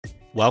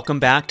Welcome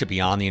back to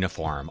Beyond the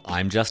Uniform.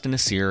 I'm Justin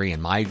Nassiri,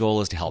 and my goal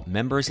is to help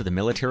members of the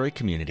military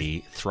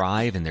community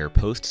thrive in their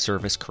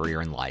post-service career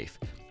and life.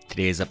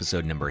 Today is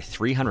episode number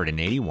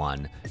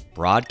 381,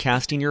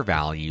 Broadcasting Your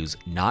Values,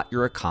 Not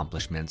Your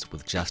Accomplishments,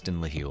 with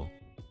Justin LaHue.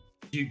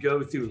 You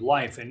go through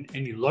life and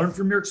you learn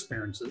from your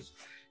experiences,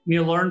 and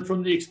you learn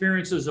from the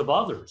experiences of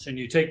others, and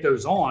you take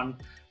those on,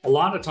 a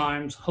lot of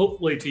times,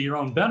 hopefully to your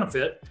own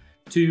benefit,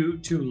 to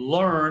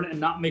learn and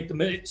not make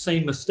the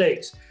same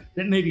mistakes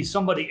that maybe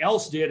somebody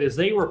else did as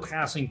they were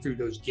passing through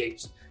those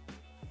gates.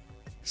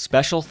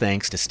 Special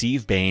thanks to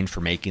Steve Bain for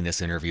making this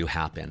interview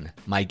happen.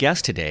 My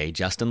guest today,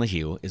 Justin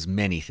LaHue, is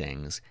many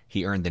things.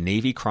 He earned the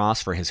Navy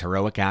Cross for his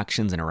heroic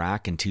actions in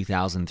Iraq in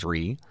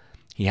 2003.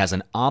 He has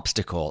an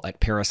obstacle at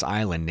Parris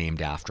Island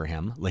named after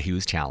him,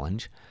 LaHue's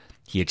Challenge.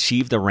 He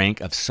achieved the rank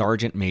of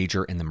Sergeant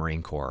Major in the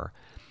Marine Corps.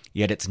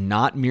 Yet it's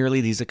not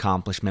merely these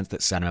accomplishments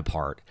that set him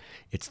apart.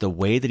 It's the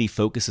way that he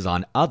focuses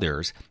on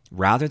others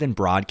rather than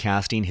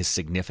broadcasting his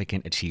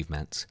significant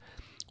achievements.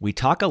 We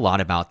talk a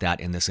lot about that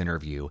in this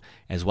interview,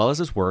 as well as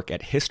his work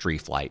at History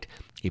Flight,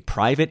 a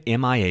private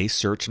MIA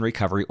search and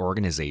recovery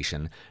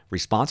organization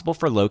responsible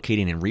for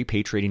locating and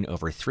repatriating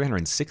over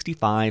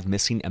 365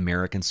 missing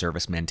American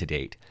servicemen to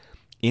date.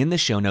 In the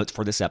show notes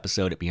for this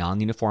episode at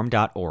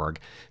beyondtheuniform.org,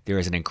 there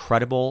is an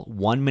incredible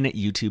 1-minute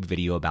YouTube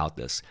video about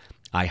this.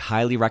 I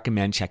highly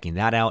recommend checking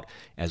that out,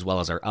 as well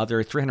as our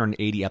other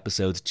 380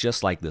 episodes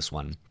just like this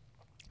one.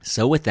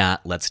 So with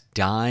that, let's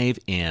dive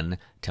in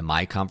to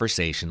my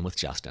conversation with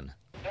Justin.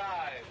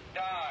 Dive.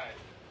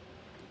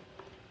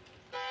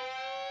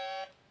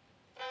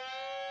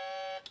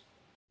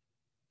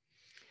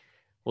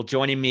 Well,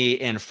 joining me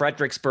in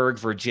Fredericksburg,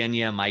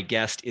 Virginia, my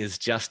guest is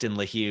Justin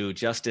LaHue.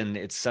 Justin,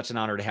 it's such an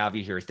honor to have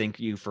you here. Thank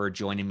you for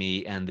joining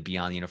me and the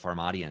Beyond the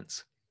Uniform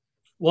audience.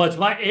 Well,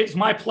 it's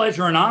my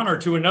pleasure and honor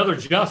to another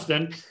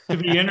Justin to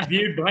be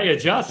interviewed by a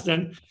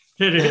Justin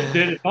that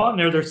is on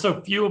there. There's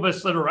so few of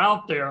us that are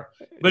out there,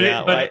 but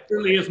it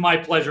really is my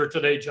pleasure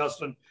today,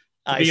 Justin.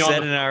 I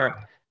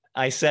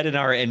said in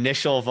our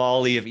initial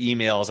volley of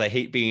emails, I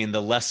hate being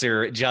the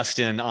lesser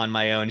Justin on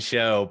my own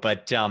show,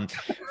 but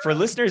for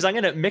listeners, I'm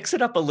going to mix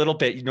it up a little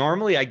bit.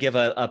 Normally, I give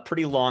a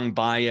pretty long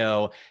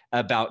bio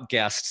about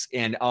guests,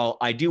 and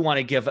I do want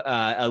to give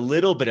a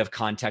little bit of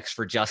context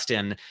for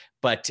Justin,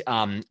 but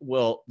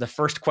the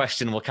first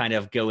question will kind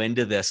of go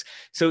into this.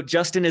 So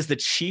Justin is the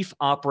Chief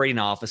Operating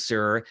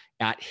Officer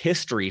at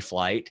History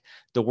Flight,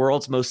 the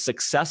world's most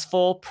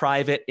successful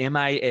private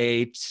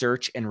MIA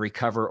search and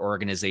recover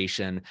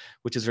organization,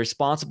 which is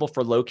responsible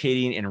for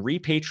locating and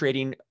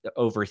repatriating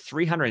over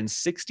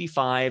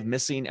 365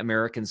 missing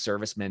American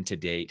servicemen to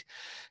date.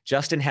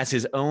 Justin has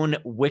his own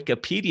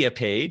Wikipedia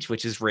page,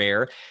 which is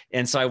rare,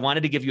 and so I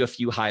wanted to give you a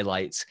few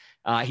highlights.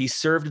 He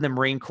served in the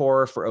Marine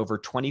Corps for over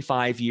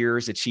 25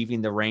 years,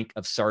 achieving the rank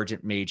of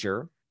Sergeant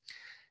Major.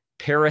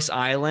 Parris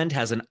Island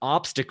has an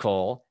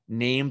obstacle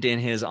named in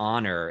his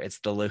honor. It's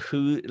the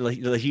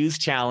LaHue's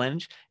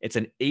Challenge. It's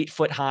an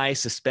 8-foot-high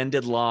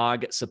suspended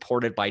log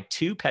supported by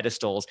 2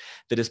 pedestals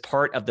that is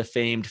part of the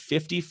famed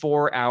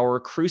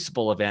 54-hour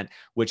Crucible event,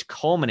 which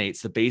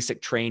culminates the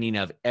basic training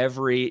of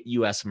every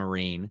U.S.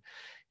 Marine.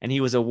 And he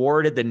was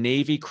awarded the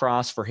Navy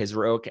Cross for his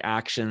heroic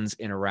actions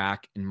in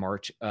Iraq in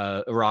March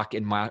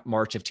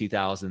of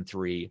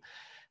 2003.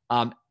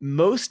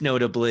 Most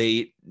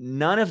notably,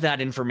 none of that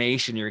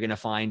information you're going to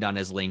find on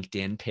his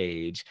LinkedIn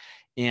page.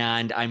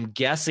 And I'm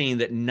guessing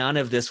that none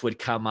of this would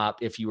come up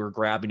if you were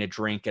grabbing a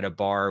drink at a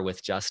bar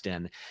with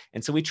Justin.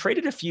 And so we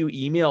traded a few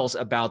emails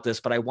about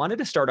this, but I wanted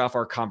to start off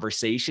our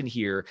conversation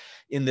here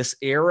in this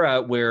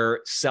era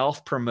where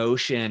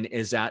self-promotion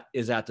is at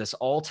this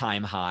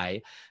all-time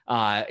high,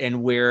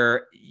 and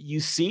where you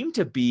seem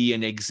to be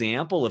an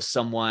example of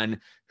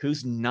someone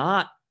who's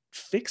not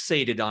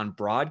fixated on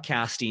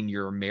broadcasting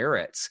your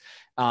merits.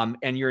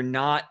 And you're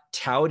not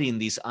touting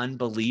these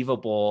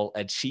unbelievable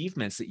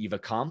achievements that you've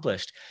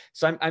accomplished.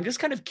 So I'm just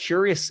kind of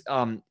curious,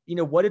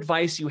 what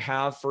advice you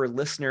have for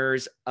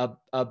listeners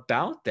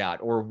about that,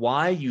 or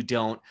why you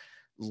don't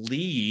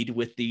lead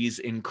with these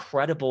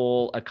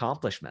incredible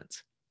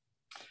accomplishments.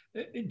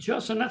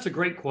 Justin, that's a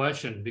great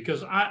question,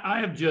 because I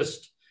have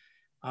just,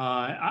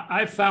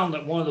 I found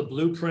that one of the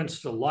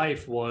blueprints to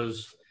life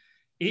was,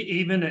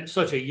 even at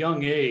such a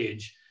young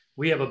age,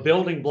 we have a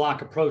building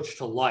block approach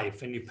to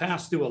life, and you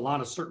pass through a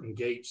lot of certain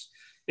gates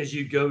as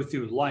you go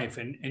through life,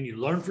 and you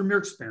learn from your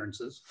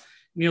experiences,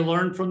 and you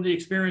learn from the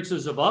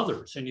experiences of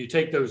others, and you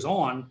take those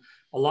on,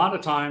 a lot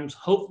of times,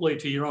 hopefully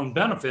to your own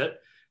benefit,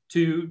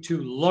 to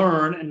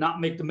learn and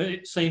not make the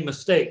same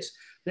mistakes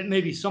that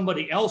maybe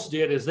somebody else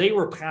did as they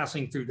were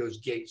passing through those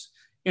gates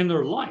in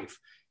their life.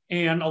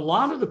 And a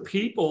lot of the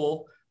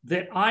people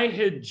that I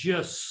had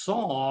just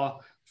saw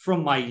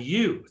from my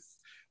youth,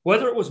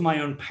 whether it was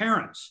my own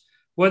parents,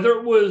 whether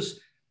it was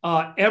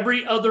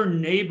every other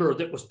neighbor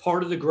that was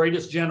part of the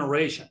greatest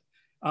generation.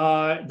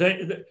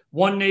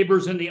 One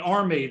neighbor's in the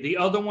Army, the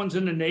other one's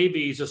in the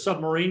Navy, he's a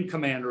submarine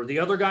commander. The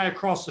other guy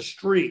across the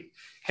street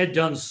had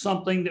done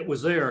something that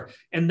was there.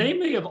 And they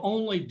may have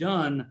only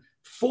done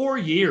 4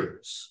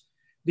 years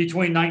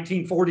between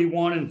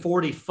 1941 and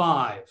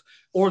 45,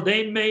 or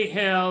they may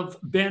have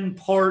been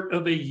part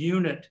of a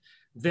unit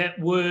that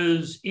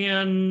was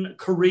in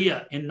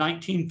Korea in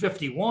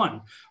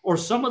 1951, or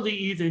some of the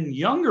even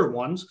younger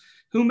ones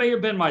who may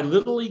have been my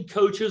Little League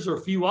coaches or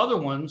a few other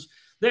ones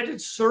that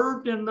had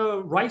served in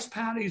the rice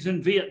paddies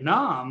in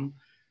Vietnam.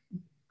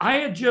 I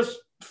had just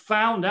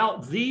found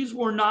out these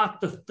were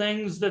not the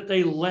things that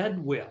they led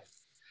with.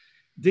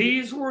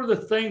 These were the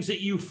things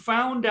that you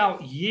found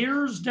out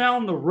years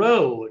down the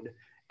road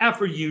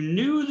after you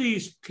knew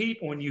these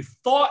people and you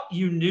thought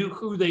you knew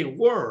who they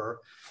were.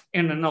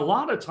 And then a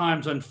lot of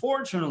times,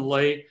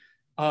 unfortunately,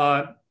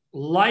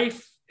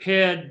 life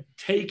had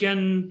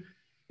taken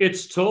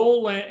its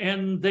toll,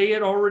 and they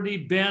had already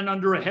been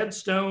under a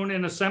headstone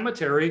in a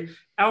cemetery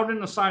out in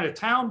the side of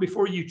town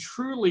before you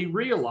truly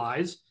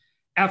realize,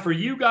 after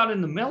you got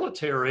in the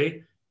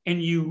military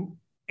and you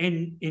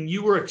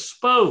were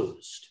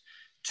exposed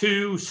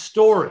to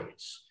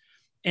stories.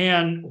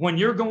 And when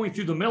you're going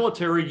through the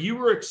military, you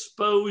were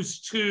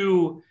exposed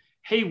to,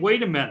 hey,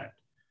 wait a minute.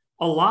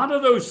 A lot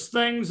of those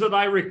things that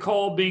I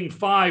recall being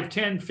 5,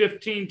 10,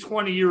 15,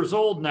 20 years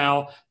old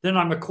now, then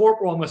I'm a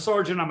corporal, I'm a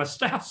sergeant, I'm a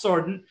staff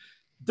sergeant,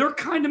 they're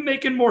kind of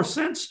making more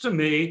sense to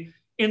me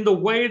in the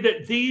way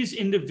that these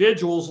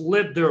individuals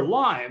lived their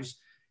lives.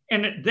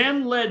 And it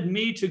then led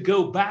me to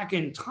go back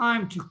in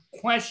time to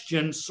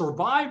question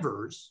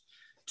survivors,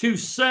 to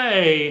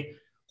say,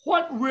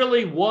 what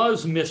really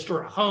was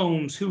Mr.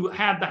 Holmes, who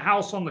had the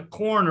house on the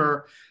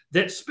corner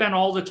that spent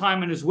all the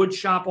time in his wood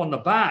shop on the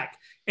back?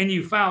 And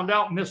you found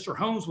out Mr.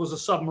 Holmes was a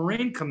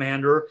submarine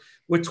commander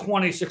with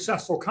 20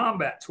 successful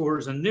combat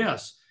tours in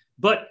this.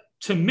 But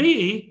to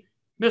me,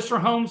 Mr.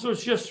 Holmes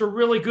was just a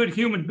really good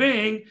human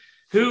being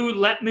who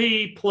let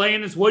me play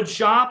in his wood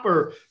shop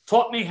or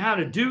taught me how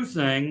to do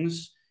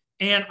things.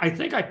 And I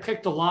think I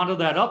picked a lot of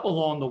that up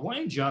along the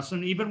way,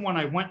 Justin, even when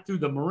I went through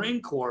the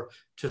Marine Corps,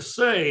 to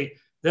say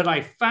that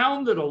I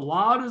found that a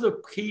lot of the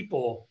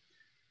people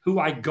who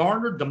I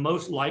garnered the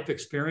most life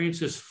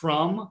experiences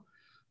from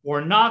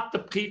were not the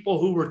people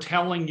who were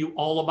telling you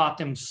all about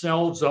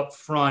themselves up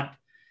front.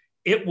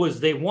 It was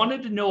they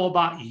wanted to know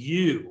about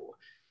you.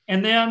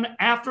 And then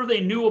after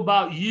they knew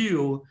about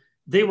you,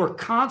 they were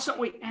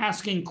constantly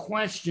asking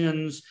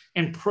questions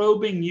and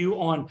probing you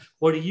on,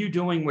 what are you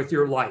doing with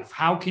your life?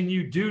 How can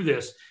you do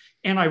this?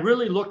 And I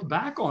really looked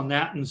back on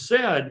that and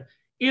said,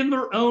 in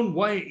their own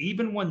way,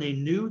 even when they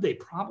knew they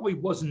probably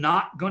was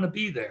not going to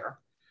be there,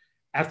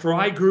 after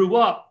I grew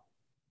up,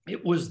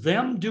 it was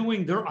them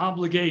doing their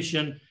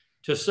obligation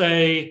to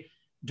say,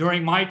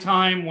 during my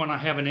time when I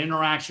have an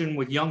interaction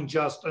with young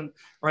Justin,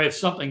 or I have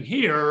something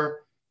here,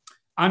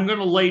 I'm going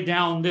to lay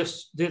down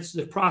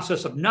the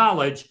process of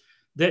knowledge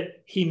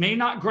that he may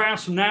not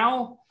grasp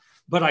now,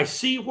 but I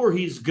see where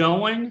he's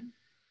going.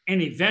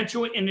 And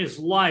eventually in his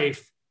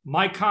life,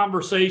 my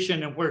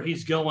conversation and where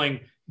he's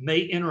going may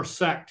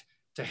intersect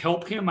to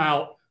help him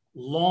out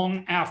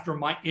long after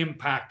my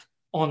impact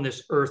on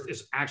this earth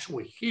is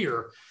actually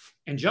here.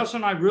 And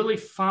Justin, I really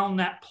found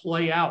that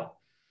play out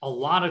a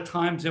lot of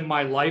times in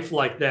my life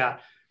like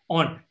that,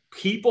 on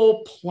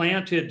people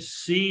planted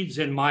seeds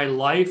in my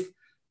life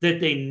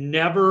that they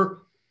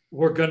never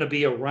were going to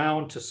be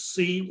around to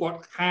see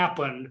what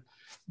happened.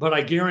 But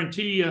I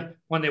guarantee you,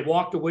 when they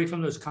walked away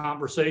from those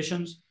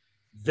conversations,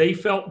 they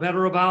felt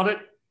better about it.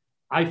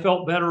 I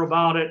felt better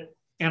about it.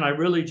 And I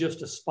really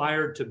just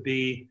aspired to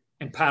be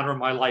and pattern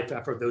my life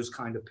after those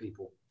kind of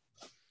people.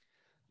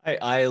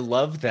 I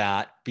love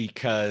that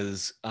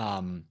because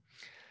I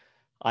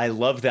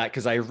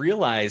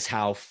realize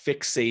how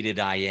fixated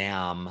I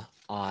am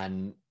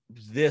on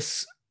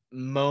this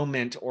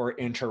moment or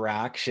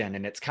interaction.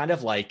 And it's kind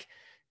of like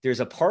there's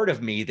a part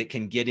of me that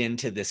can get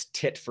into this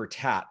tit for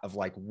tat of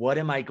like, what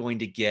am I going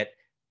to get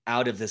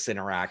out of this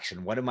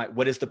interaction?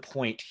 What is the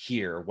point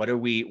here? What are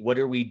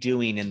we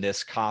doing in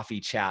this coffee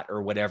chat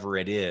or whatever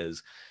it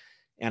is?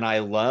 And I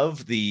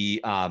love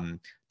the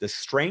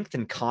strength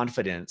and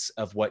confidence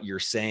of what you're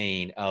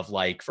saying of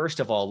like, first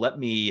of all, let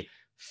me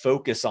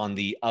focus on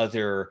the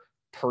other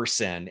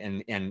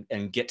person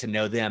and get to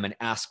know them and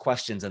ask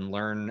questions and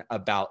learn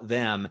about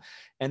them.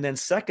 And then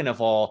second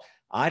of all,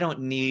 I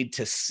don't need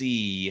to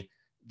see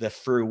the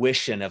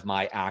fruition of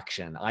my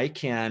action. I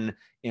can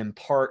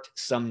impart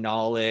some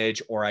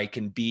knowledge, or I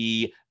can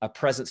be a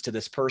presence to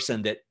this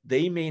person that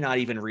they may not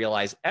even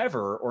realize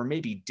ever, or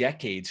maybe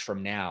decades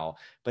from now.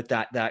 But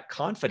that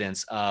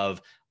confidence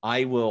of,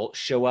 I will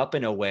show up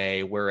in a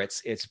way where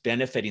it's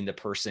benefiting the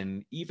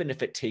person, even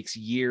if it takes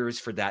years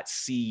for that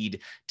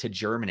seed to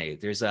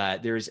germinate. There's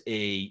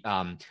a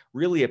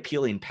really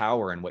appealing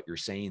power in what you're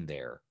saying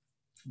there.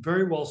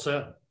 Very well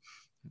said.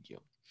 Thank you.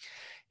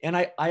 And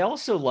I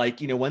also like,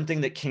 one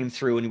thing that came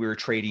through when we were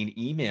trading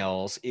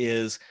emails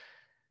is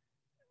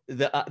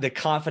the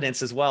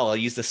confidence as well. I'll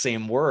use the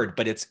same word,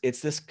 but it's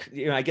this,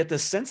 I get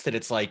this sense that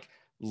it's like,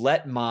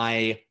 let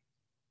my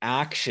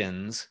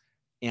actions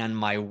and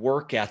my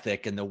work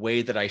ethic and the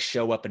way that I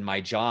show up in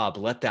my job,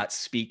 let that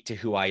speak to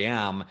who I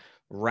am,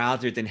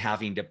 rather than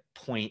having to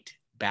point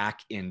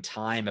back in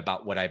time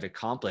about what I've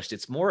accomplished.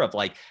 It's more of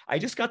like, I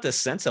just got this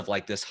sense of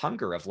like this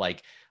hunger of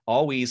like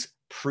always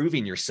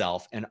proving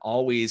yourself and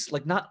always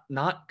like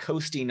not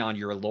coasting on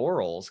your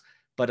laurels,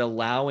 but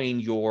allowing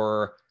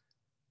your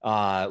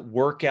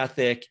work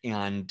ethic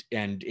and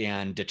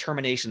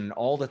determination and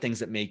all the things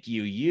that make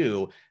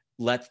you,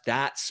 let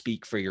that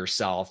speak for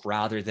yourself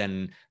rather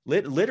than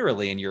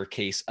literally, in your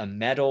case, a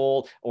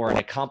medal or an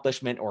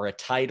accomplishment or a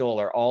title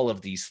or all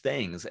of these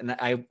things. And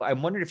I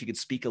wondered if you could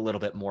speak a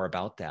little bit more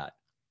about that.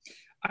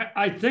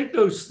 I think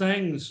those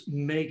things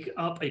make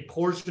up a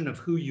portion of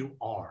who you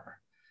are.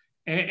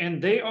 And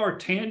they are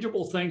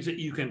tangible things that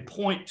you can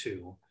point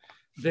to,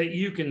 that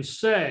you can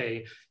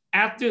say,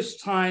 at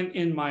this time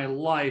in my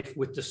life,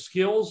 with the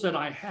skills that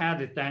I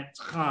had at that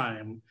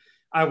time,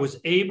 I was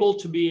able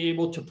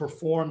to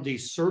perform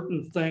these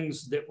certain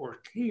things that were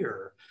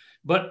here.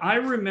 But I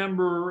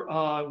remember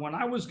when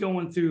I was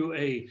going through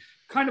a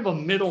kind of a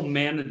middle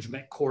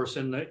management course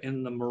in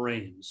the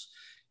Marines,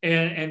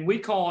 and we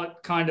call it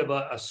kind of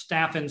a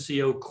staff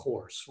NCO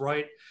course,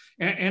 right?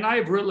 And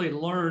I've really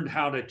learned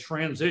how to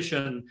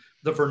transition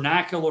the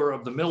vernacular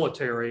of the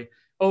military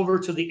over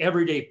to the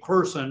everyday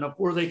person, of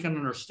where they can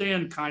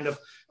understand kind of,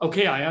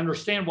 okay, I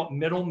understand what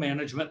middle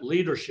management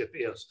leadership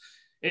is.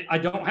 I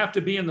don't have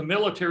to be in the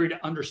military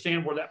to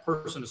understand what that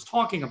person is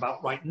talking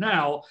about right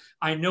now.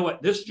 I know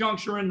at this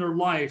juncture in their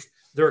life,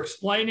 they're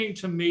explaining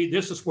to me,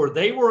 this is where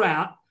they were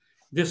at.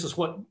 This is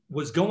what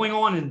was going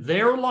on in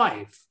their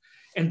life.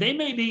 And they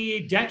may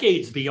be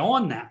decades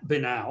beyond that by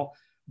now,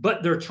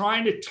 but they're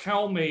trying to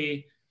tell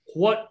me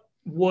what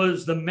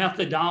was the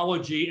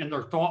methodology and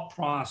their thought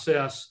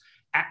process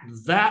at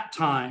that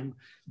time,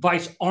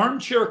 vice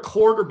armchair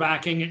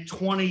quarterbacking it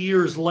 20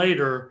 years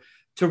later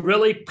to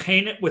really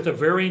paint it with a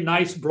very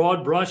nice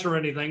broad brush or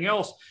anything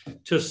else,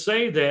 to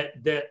say that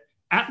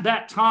at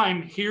that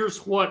time,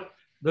 here's what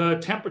the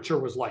temperature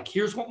was like.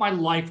 Here's what my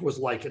life was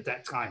like at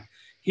that time.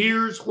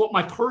 Here's what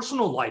my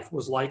personal life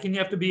was like. And you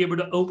have to be able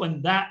to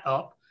open that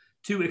up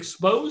to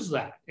expose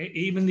that,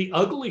 even the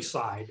ugly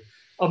side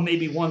of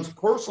maybe one's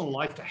personal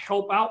life, to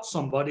help out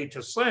somebody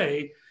to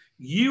say,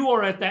 you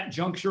are at that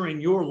juncture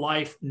in your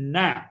life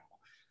now.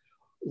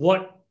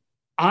 What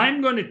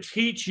I'm going to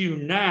teach you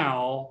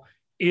now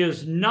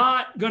is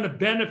not going to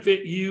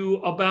benefit you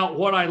about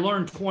what I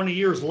learned 20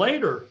 years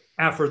later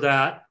after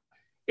that.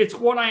 It's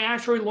what I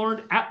actually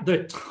learned at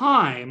the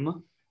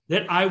time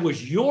that I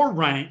was your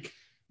rank,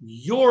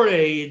 your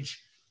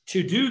age,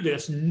 to do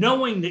this,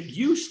 knowing that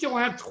you still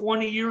have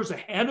 20 years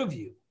ahead of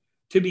you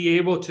to be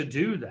able to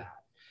do that.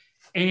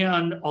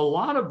 And a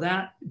lot of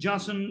that,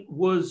 Justin,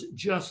 was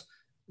just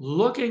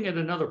looking at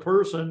another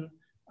person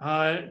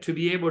to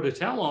be able to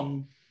tell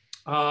them,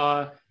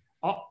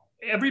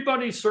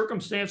 everybody's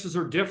circumstances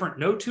are different.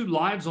 No two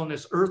lives on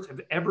this earth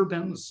have ever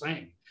been the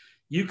same.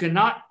 You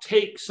cannot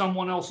take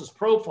someone else's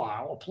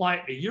profile, apply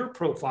it to your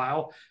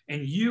profile,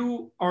 and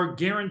you are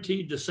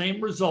guaranteed the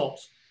same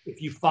results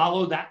if you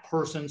follow that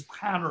person's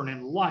pattern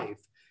in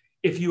life,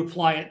 if you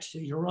apply it to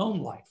your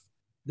own life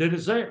that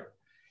is there.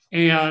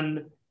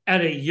 And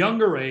at a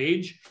younger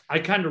age, I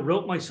kind of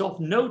wrote myself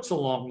notes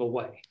along the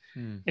way.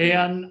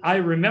 And I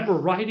remember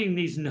writing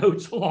these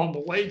notes along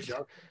the way,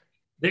 Joe,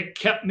 that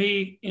kept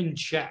me in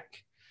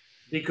check,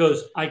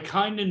 because I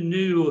kind of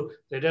knew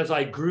that as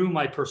I grew,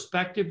 my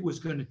perspective was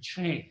going to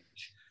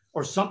change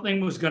or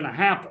something was going to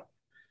happen.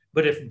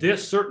 But if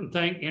this certain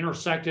thing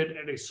intersected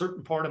at a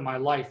certain part of my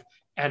life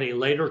at a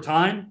later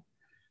time,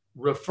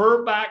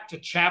 refer back to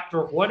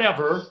chapter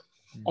whatever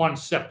on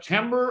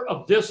September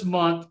of this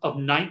month of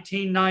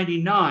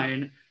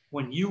 1999,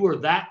 when you were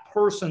that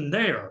person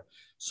there.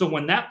 So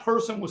when that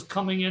person was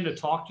coming in to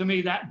talk to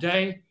me that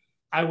day,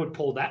 I would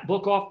pull that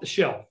book off the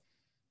shelf,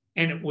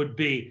 and it would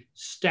be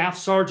Staff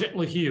Sergeant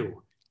LaHue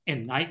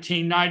in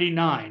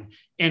 1999.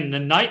 And the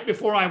night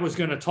before I was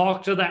going to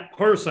talk to that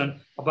person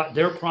about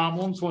their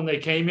problems when they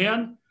came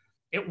in,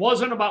 it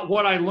wasn't about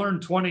what I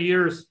learned 20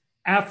 years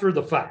after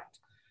the fact.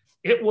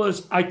 It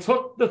was, I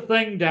took the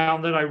thing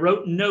down that I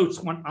wrote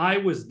notes when I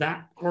was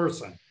that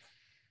person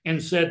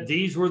and said,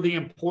 these were the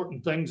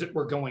important things that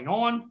were going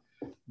on.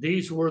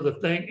 These were the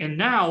thing. And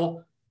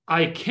now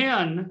I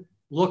can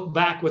look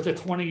back with a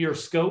 20-year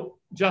scope,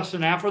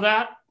 Justin, after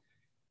that,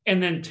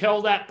 and then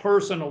tell that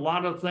person a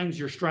lot of things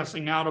you're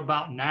stressing out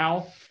about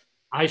now.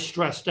 I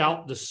stressed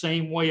out the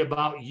same way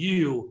about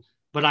you,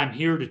 but I'm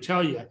here to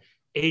tell you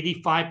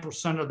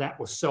 85% of that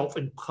was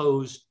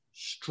self-imposed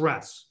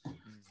stress.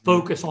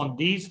 Focus on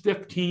these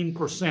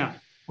 15%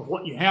 of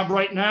what you have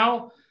right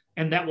now,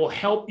 and that will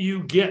help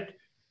you get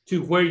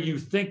to where you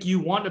think you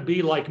want to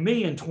be, like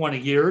me, in 20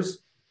 years.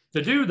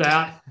 To do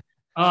that,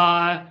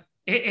 and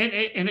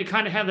it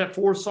kind of had that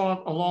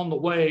forethought along the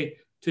way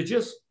to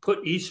just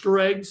put Easter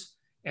eggs,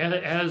 and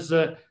as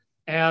a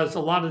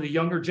lot of the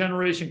younger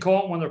generation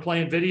call it when they're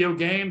playing video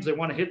games, they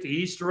want to hit the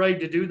Easter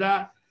egg to do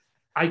that.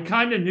 I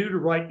kind of knew to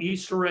write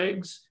Easter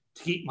eggs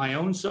to keep my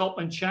own self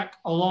in check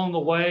along the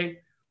way,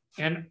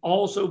 and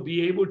also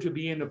be able to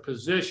be in a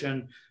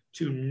position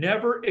to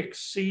never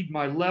exceed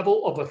my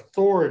level of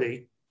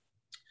authority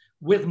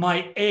with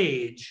my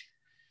age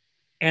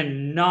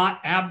and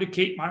not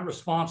abdicate my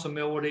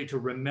responsibility to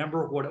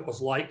remember what it was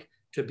like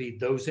to be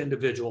those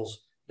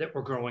individuals that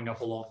were growing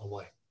up along the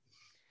way.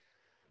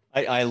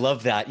 I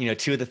love that.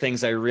 Two of the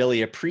things I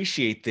really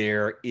appreciate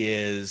there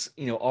is,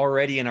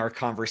 already in our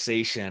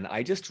conversation,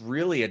 I just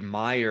really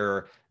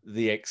admire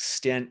the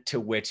extent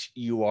to which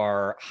you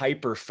are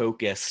hyper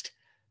focused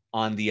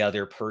on the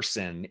other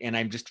person. And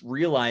I'm just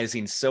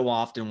realizing so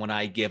often when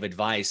I give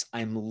advice,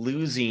 I'm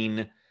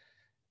losing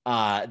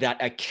that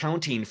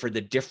accounting for the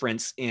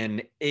difference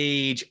in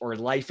age or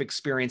life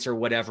experience or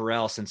whatever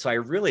else. And so I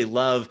really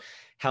love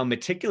how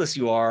meticulous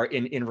you are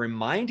in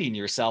reminding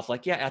yourself,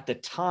 like, yeah, at the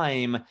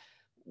time,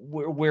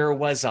 where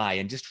was I?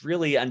 And just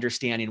really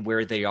understanding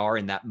where they are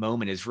in that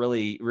moment is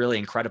really, really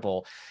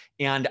incredible.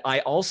 And I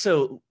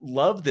also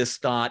love this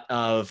thought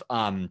of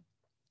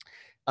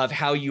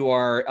how you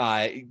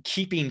are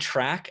keeping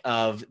track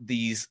of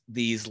these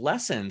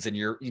lessons, and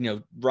you're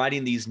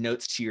writing these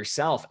notes to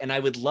yourself. And I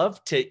would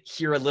love to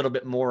hear a little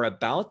bit more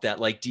about that.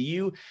 Like, do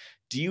you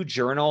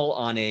journal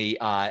on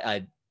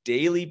a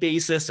daily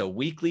basis, a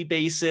weekly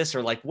basis,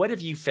 or like what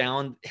have you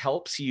found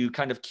helps you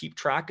kind of keep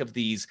track of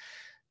these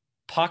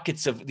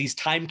pockets of these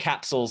time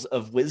capsules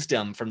of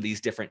wisdom from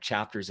these different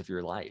chapters of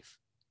your life?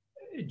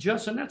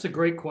 Justin, that's a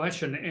great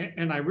question.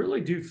 And I really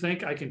do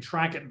think I can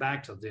track it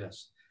back to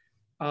this.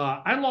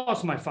 I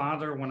lost my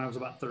father when I was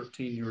about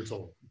 13 years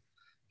old.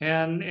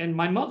 And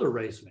my mother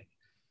raised me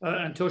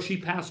until she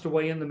passed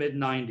away in the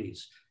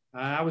mid-90s.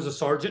 I was a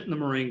sergeant in the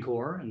Marine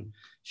Corps, and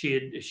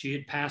she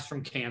had passed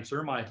from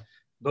cancer.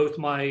 Both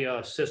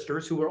my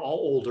sisters, who were all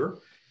older,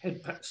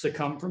 had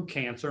succumbed from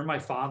cancer. My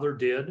father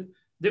did.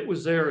 That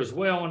was there as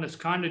well. And it's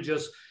kind of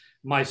just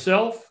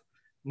myself,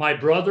 my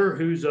brother,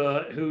 who's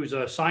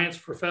a science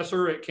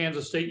professor at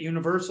Kansas State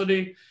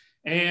University,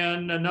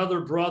 and another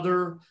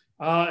brother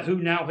who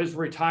now has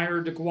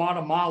retired to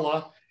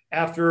Guatemala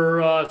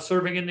after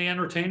serving in the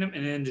entertainment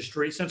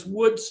industry since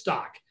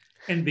Woodstock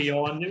and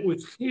beyond. It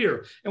was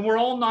here. And we're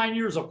all 9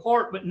 years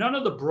apart, but none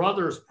of the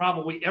brothers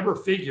probably ever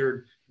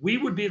figured we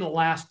would be the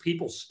last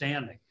people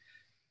standing.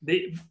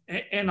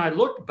 And I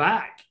looked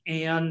back,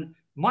 and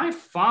my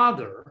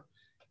father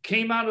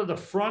came out of the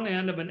front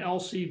end of an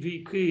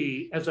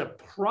LCVP as a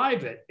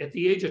private at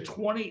the age of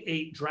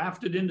 28,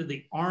 drafted into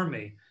the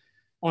Army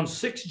on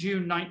 6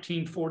 June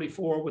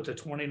 1944 with the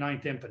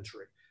 29th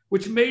Infantry,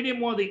 which made him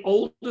one of the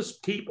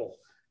oldest people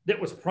that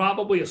was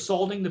probably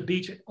assaulting the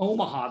beach at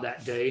Omaha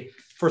that day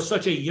for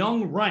such a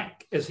young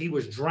rank, as he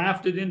was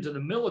drafted into the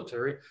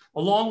military,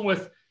 along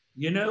with,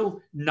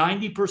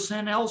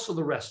 90% else of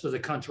the rest of the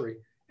country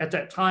at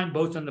that time,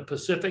 both in the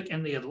Pacific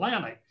and the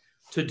Atlantic,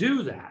 to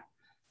do that.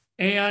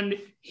 And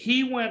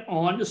he went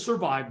on to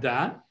survive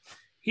that.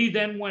 He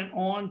then went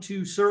on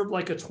to serve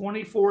like a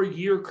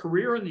 24-year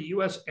career in the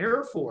U.S.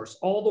 Air Force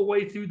all the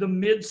way through the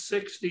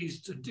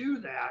mid-60s to do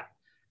that.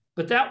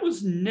 But that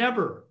was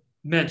never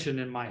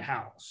mentioned in my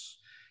house.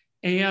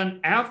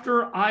 And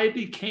after I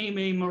became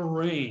a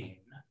Marine,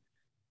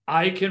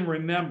 I can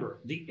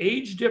remember the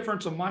age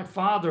difference of my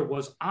father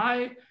was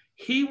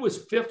he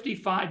was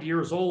 55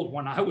 years old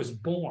when I was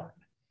born.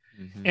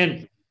 Mm-hmm.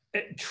 And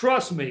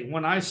trust me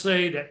when I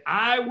say that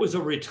I was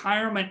a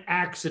retirement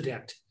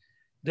accident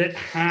that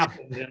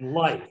happened in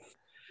life.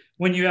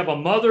 When you have a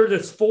mother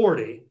that's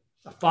 40,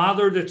 a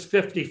father that's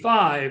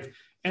 55,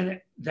 and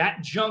at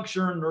that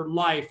juncture in their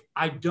life,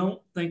 I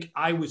don't think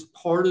I was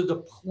part of the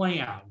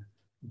plan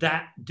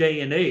that day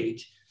and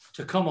age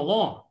to come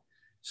along.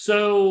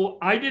 So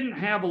I didn't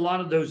have a lot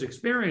of those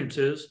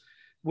experiences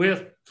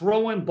with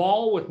throwing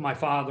ball with my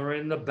father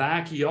in the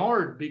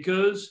backyard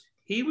because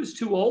he was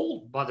too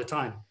old by the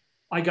time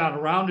I got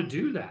around to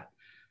do that.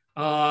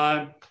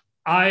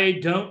 I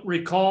don't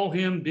recall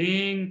him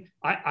being,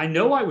 I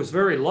know I was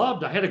very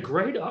loved. I had a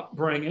great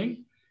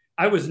upbringing.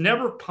 I was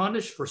never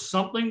punished for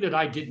something that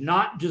I did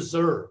not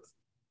deserve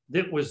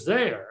that was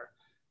there.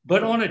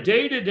 But on a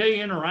day-to-day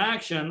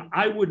interaction,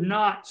 I would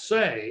not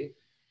say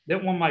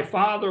that when my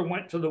father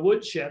went to the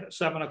woodshed at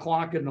 7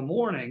 o'clock in the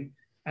morning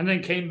and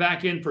then came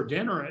back in for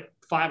dinner at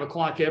 5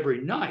 o'clock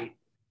every night,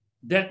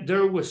 that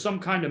there was some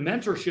kind of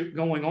mentorship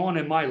going on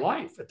in my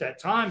life at that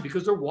time,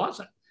 because there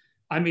wasn't.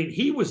 I mean,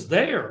 he was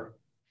there,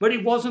 but he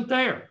wasn't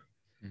there.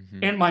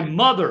 Mm-hmm. And my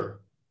mother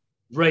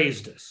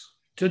raised us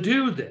to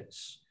do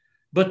this.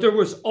 But there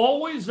was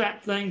always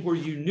that thing where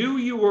you knew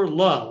you were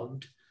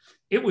loved.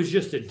 It was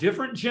just a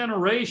different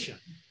generation.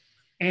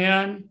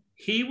 And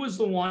he was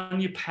the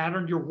one you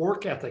patterned your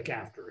work ethic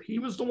after. He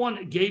was the one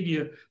that gave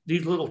you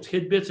these little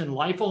tidbits in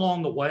life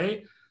along the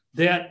way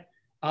that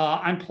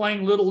I'm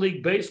playing Little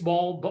League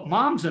Baseball, but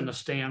mom's in the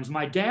stands.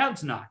 My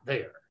dad's not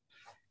there.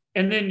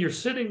 And then you're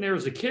sitting there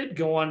as a kid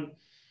going,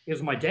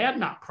 is my dad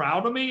not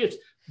proud of me? It's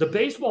the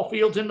baseball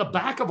field's in the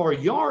back of our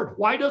yard.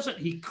 Why doesn't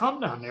he come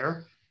down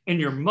there? And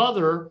your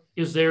mother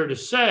is there to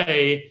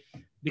say,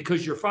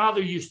 because your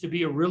father used to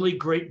be a really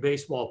great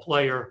baseball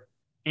player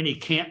and he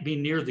can't be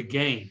near the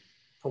game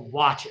to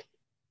watch it.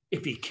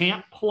 If he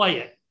can't play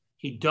it,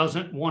 he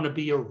doesn't want to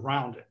be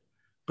around it,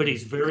 but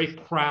he's very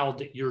proud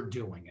that you're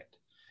doing it.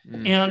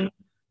 Mm. And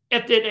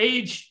at that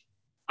age,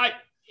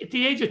 at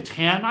the age of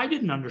 10, I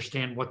didn't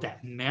understand what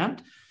that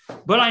meant,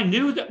 but I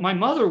knew that my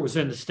mother was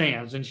in the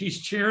stands and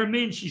she's cheering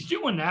me and she's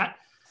doing that.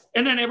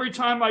 And then every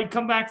time I'd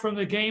come back from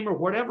the game or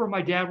whatever,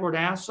 my dad would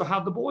ask, so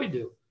how'd the boy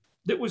do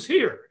that was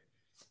here?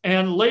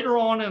 And later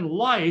on in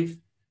life,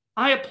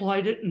 I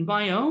applied it in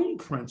my own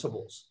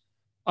principles.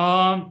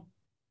 A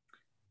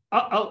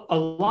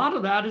lot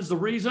of that is the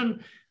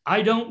reason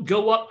I don't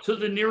go up to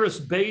the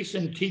nearest base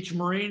and teach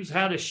Marines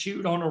how to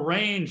shoot on a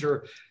range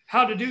or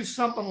how to do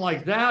something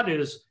like that.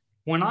 Is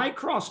when I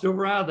crossed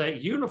over out of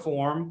that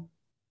uniform,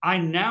 I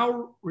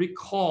now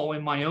recall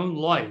in my own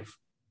life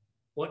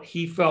what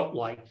he felt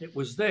like it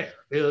was there.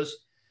 Is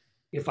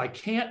if I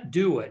can't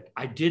do it,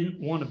 I didn't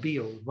want to be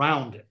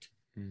around it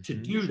to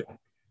do that.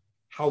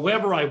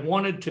 However, I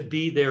wanted to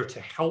be there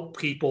to help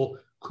people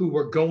who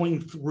were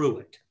going through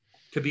it,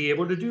 to be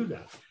able to do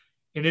that.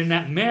 And in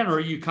that manner,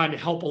 you kind of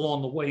help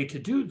along the way to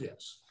do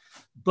this.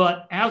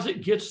 But as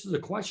it gets to the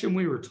question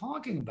we were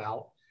talking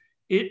about,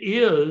 it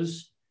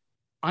is,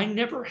 I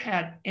never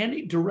had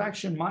any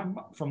direction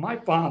from my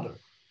father.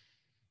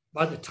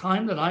 By the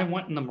time that I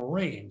went in the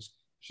Marines,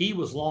 he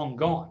was long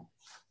gone.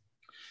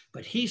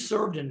 But he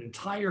served an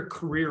entire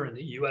career in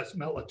the U.S.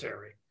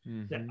 military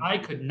that I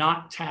could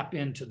not tap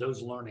into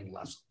those learning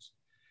lessons.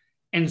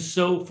 And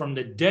so from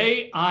the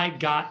day I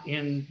got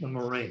in the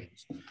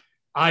Marines,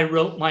 I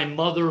wrote my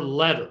mother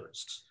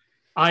letters.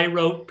 I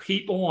wrote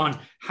people on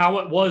how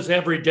it was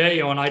every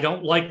day on I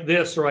don't like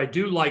this or I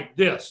do like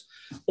this.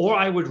 Or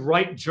I would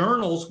write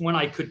journals when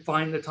I could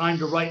find the time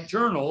to write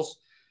journals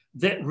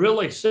that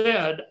really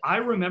said, I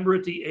remember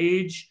at the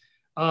age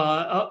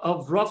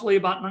of roughly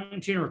about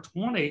 19 or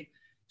 20,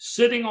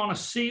 sitting on a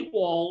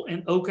seawall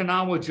in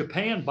Okinawa,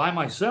 Japan by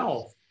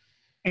myself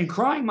and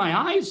crying my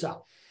eyes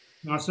out,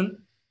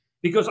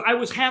 because I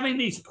was having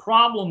these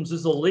problems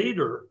as a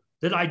leader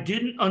that I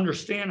didn't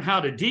understand how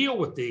to deal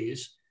with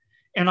these.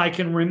 And I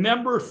can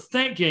remember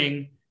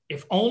thinking,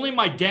 if only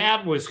my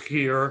dad was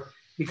here,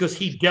 because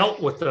he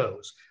dealt with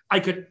those, I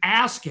could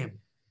ask him,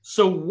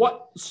 so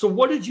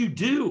what did you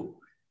do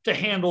to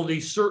handle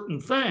these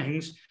certain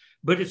things?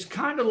 But it's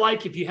kind of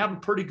like if you have a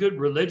pretty good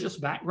religious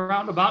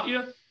background about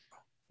you,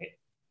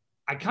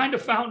 I kind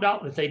of found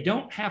out that they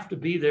don't have to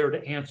be there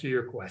to answer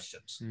your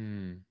questions.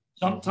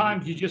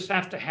 Sometimes you just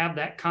have to have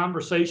that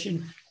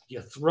conversation.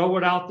 You throw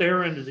it out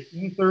there into the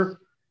ether.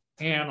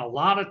 And a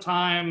lot of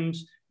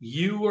times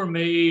you were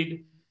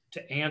made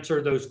to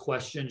answer those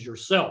questions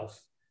yourself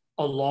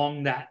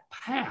along that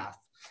path.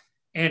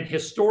 And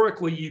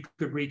historically, you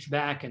could reach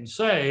back and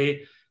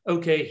say,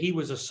 okay, he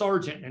was a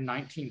sergeant in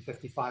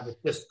 1955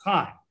 at this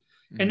time.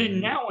 And then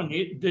now in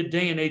the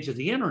day and age of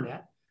the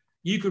internet,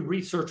 you could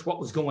research what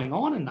was going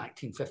on in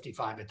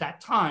 1955 at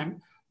that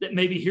time, that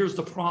maybe here's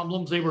the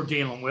problems they were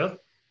dealing with.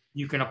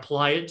 You can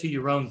apply it to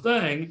your own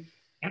thing.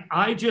 And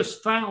I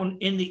just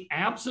found, in the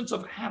absence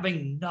of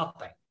having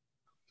nothing,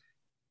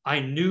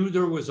 I knew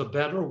there was a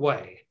better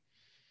way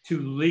to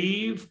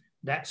leave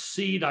that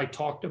seed I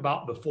talked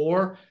about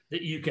before,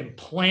 that you can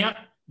plant,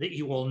 that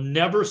you will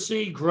never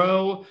see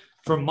grow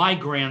for my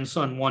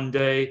grandson one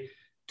day,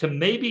 to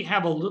maybe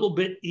have a little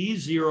bit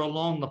easier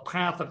along the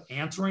path of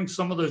answering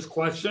some of those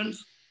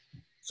questions.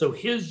 So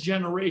his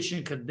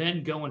generation could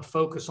then go and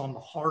focus on the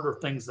harder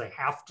things they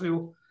have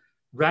to,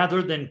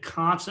 rather than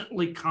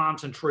constantly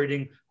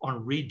concentrating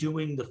on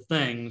redoing the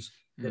things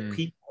that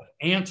people have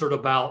answered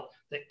about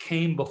that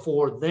came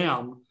before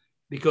them.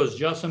 Because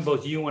Justin,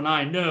 both you and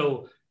I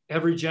know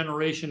every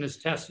generation is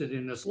tested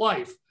in this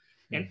life,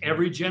 and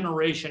every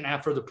generation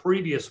after the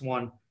previous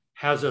one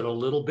has it a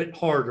little bit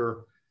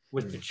harder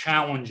with the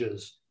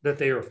challenges that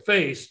they are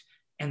faced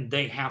and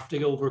they have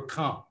to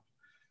overcome.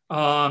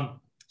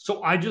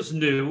 So I just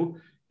knew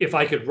if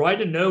I could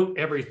write a note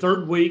every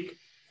third week,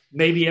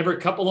 maybe every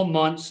couple of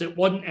months, it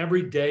wasn't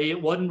every day,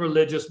 it wasn't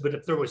religious, but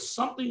if there was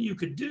something you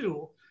could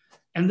do,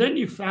 and then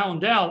you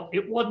found out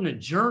it wasn't a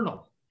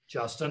journal,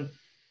 Justin,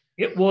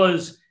 it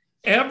was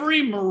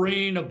every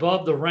Marine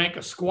above the rank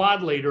of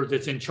squad leader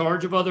that's in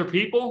charge of other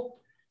people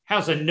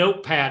has a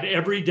notepad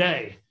every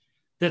day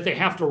that they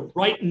have to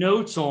write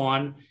notes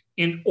on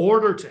in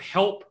order to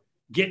help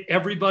get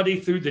everybody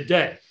through the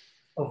day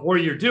of where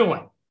you're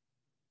doing.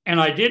 And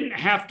I didn't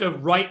have to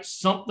write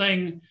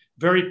something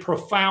very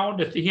profound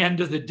at the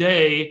end of the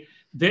day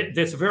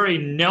that's very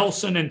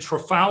Nelson and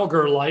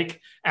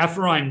Trafalgar-like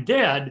after I'm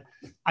dead.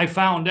 I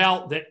found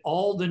out that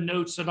all the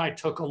notes that I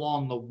took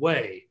along the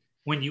way,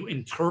 when you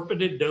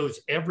interpreted those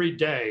every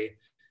day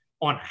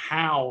on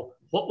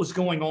what was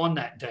going on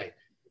that day,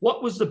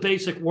 what was the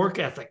basic work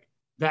ethic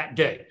that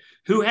day,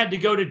 who had to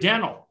go to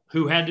dental,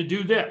 who had to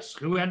do this,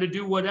 who had to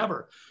do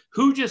whatever,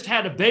 who just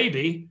had a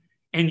baby,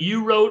 and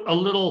you wrote a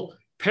little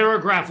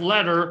paragraph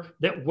letter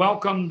that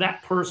welcomed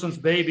that person's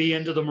baby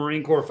into the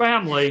Marine Corps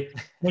family.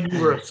 When you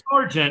were a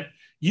sergeant,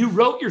 you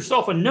wrote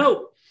yourself a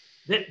note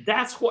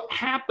that's what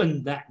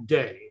happened that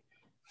day.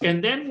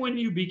 And then when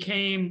you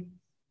became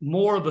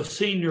more of a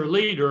senior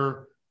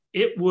leader,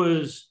 it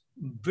was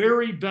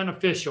very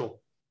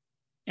beneficial.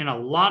 And a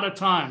lot of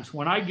times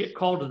when I get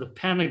called to the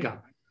Pentagon,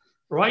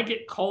 or I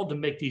get called to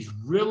make these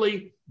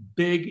really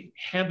big,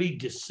 heavy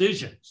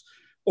decisions,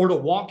 or to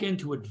walk in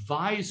to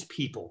advise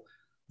people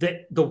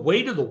that the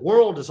weight of the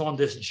world is on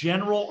this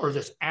general or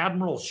this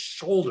admiral's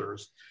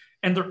shoulders,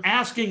 and they're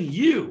asking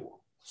you,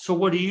 so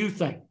what do you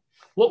think?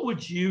 What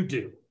would you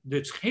do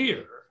that's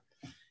here?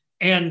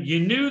 And you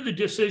knew the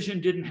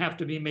decision didn't have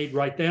to be made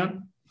right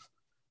then,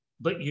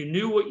 but you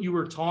knew what you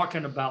were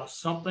talking about.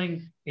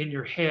 Something in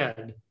your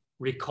head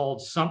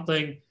recalled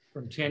something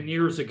from 10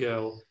 years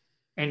ago,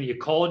 and you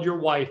called your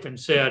wife and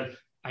said,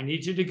 I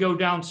need you to go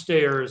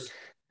downstairs,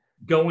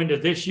 go into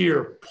this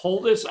year,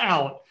 pull this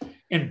out,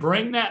 and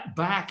bring that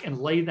back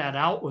and lay that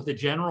out with the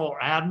general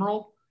or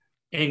admiral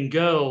and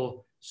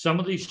go, some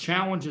of these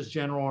challenges,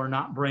 General, are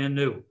not brand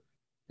new.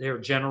 They're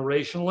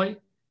generationally,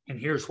 and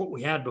here's what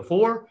we had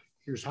before.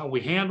 Here's how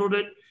we handled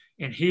it.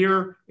 And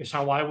here is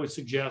how I would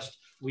suggest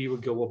we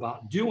would go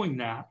about doing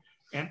that.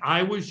 And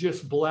I was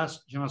just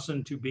blessed,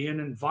 Justin, to be in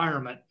an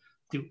environment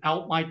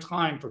throughout my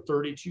time for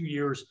 32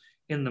 years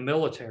in the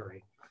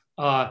military,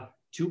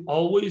 to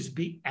always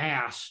be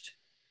asked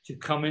to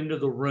come into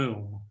the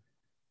room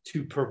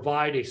to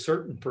provide a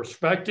certain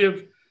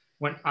perspective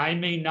when I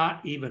may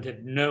not even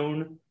have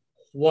known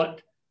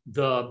what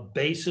the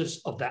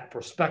basis of that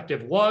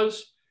perspective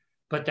was.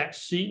 But that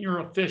senior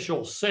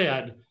official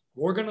said,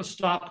 we're going to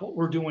stop what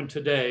we're doing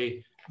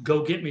today.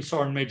 Go get me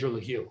Sergeant Major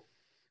LaHue.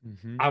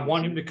 Mm-hmm. I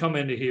want him to come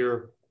into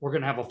here. We're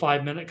going to have a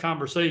 5-minute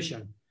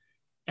conversation.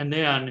 And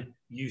then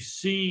you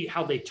see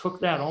how they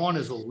took that on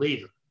as a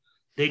leader.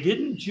 They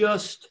didn't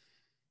just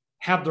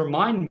have their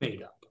mind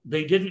made up.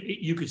 They didn't,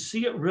 you could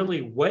see it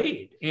really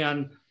weighed.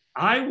 And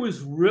I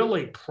was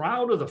really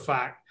proud of the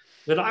fact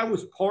that I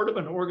was part of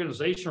an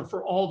organization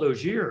for all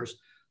those years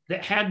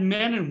that had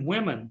men and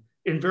women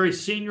in very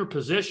senior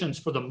positions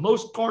for the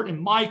most part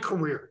in my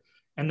career.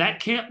 And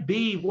that can't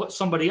be what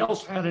somebody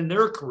else had in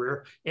their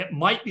career. It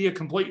might be a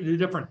completely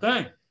different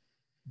thing.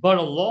 But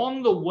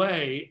along the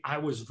way, I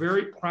was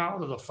very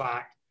proud of the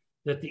fact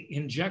that the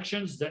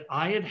injections that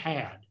I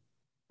had,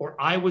 or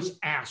I was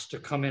asked to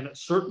come in at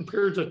certain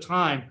periods of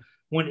time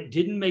when it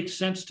didn't make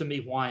sense to me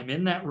why I'm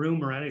in that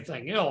room or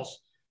anything else.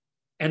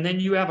 And then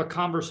you have a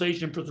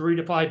conversation for 3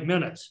 to 5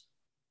 minutes.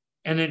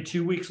 And then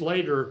 2 weeks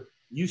later,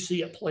 you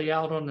see it play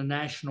out on the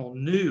national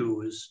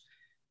news.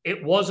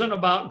 It wasn't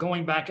about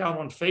going back out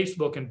on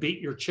Facebook and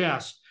beat your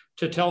chest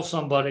to tell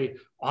somebody,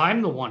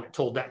 I'm the one that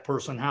told that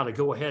person how to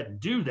go ahead and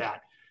do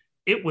that.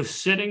 It was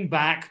sitting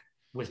back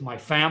with my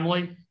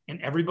family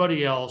and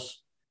everybody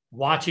else,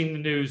 watching the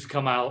news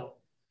come out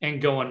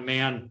and going,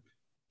 man,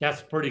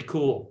 that's pretty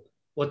cool.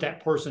 What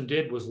that person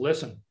did was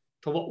listen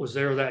to what was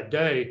there that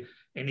day.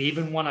 And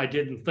even when I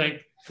didn't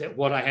think that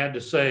what I had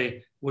to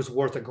say was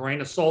worth a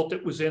grain of salt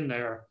that was in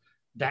there,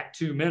 that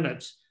 2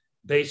 minutes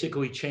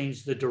basically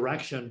changed the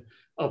direction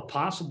of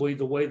possibly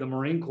the way the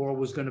Marine Corps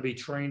was going to be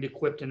trained,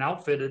 equipped, and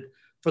outfitted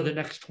for the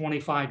next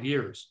 25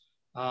 years.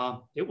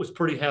 It was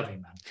pretty heavy,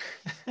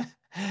 man.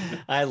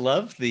 I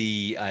love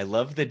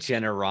the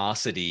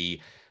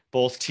generosity,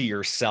 both to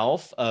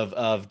yourself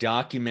of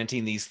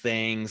documenting these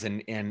things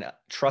and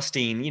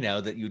trusting,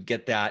 that you'd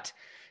get that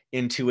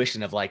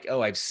intuition of like,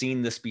 oh, I've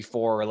seen this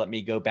before, or let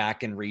me go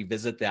back and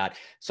revisit that.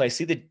 So I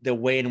see the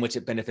way in which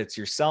it benefits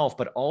yourself,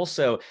 but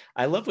also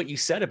I love what you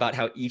said about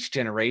how each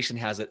generation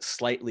has it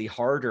slightly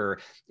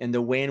harder, and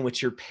the way in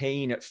which you're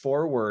paying it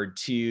forward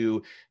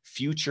to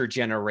future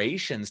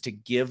generations to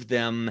give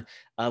them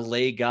a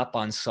leg up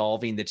on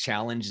solving the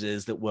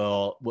challenges that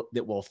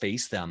will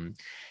face them.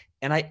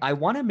 And I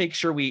want to make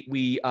sure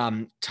we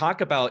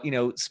talk about,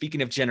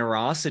 speaking of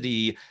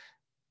generosity,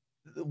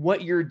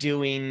 what you're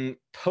doing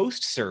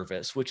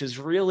post-service, which is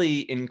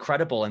really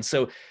incredible. And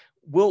so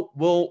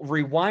we'll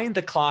rewind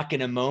the clock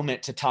in a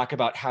moment to talk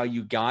about how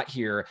you got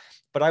here.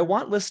 But I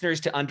want listeners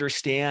to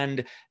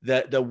understand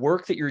the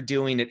work that you're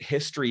doing at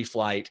History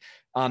Flight.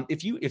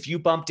 If you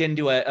bumped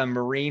into a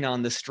Marine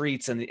on the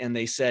streets and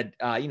they said,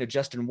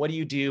 Justin, what do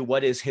you do?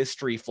 What is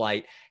History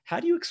Flight?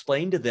 How do you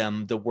explain to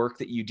them the work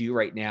that you do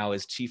right now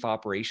as Chief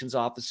Operations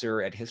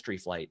Officer at History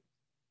Flight?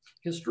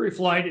 History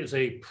Flight is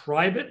a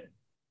private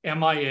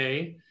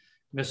MIA,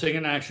 Missing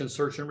in Action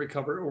Search and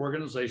Recovery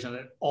organization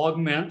that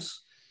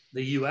augments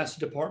the U.S.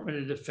 Department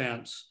of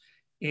Defense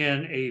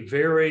in a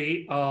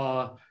very,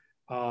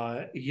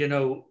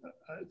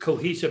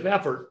 cohesive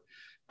effort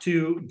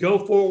to go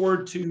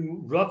forward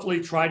to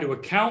roughly try to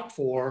account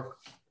for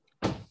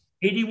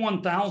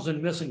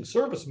 81,000 missing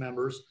service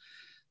members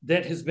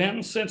that has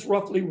been since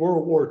roughly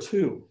World War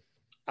II.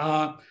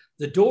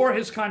 The door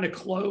has kind of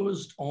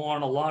closed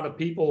on a lot of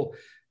people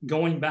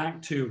going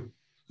back to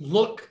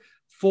look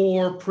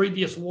for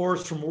previous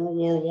wars from World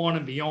War I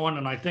and beyond.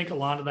 And I think a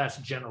lot of that's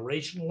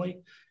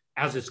generationally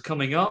as it's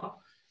coming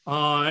up.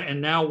 And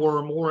now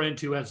we're more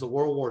into, as the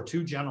World War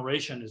II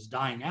generation is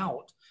dying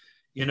out,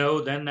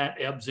 then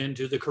that ebbs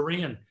into the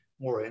Korean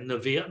War and the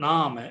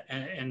Vietnam.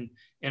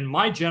 And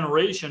my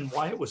generation,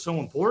 why it was so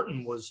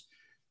important was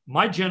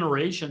my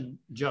generation,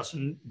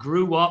 Justin,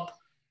 grew up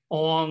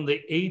on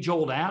the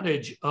age-old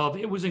adage of,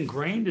 it was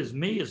ingrained as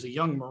me as a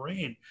young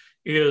Marine,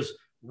 is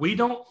we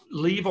don't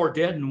leave our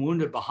dead and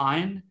wounded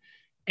behind.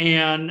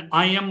 And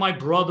I am my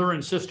brother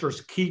and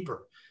sister's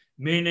keeper,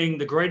 meaning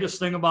the greatest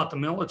thing about the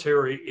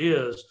military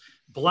is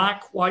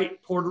black,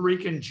 white, Puerto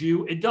Rican,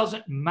 Jew. It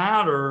doesn't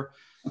matter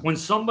when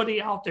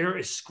somebody out there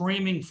is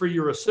screaming for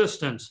your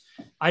assistance.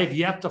 I have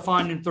yet to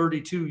find in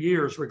 32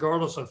 years,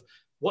 regardless of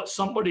what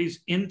somebody's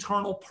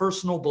internal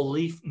personal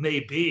belief may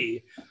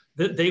be,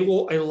 that they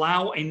will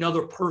allow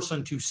another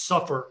person to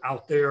suffer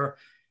out there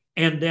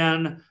and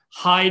then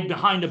hide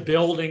behind a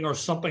building or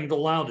something to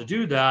allow to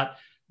do that.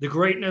 The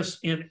greatness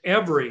in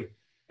every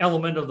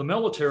element of the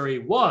military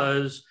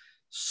was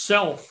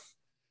self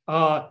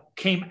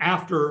came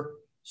after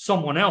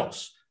someone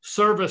else.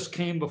 Service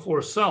came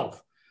before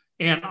self.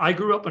 And I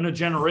grew up in a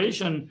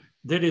generation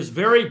that is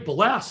very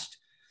blessed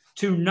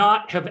to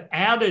not have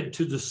added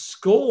to the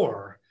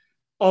score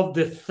of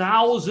the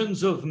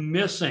thousands of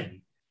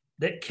missing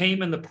that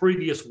came in the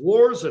previous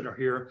wars that are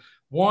here.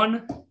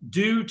 One,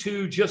 due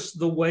to just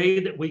the way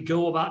that we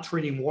go about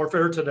treating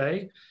warfare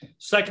today.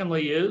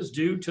 Secondly, is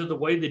due to the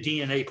way the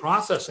DNA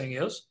processing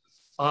is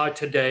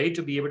today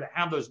to be able to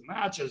have those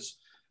matches.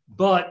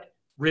 But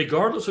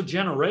regardless of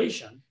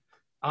generation,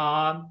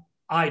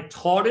 I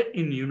taught it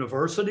in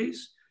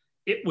universities.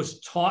 It was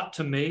taught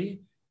to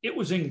me. It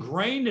was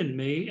ingrained in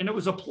me, and it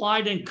was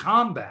applied in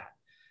combat.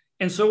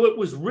 And so it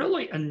was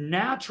really a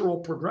natural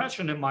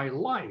progression in my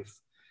life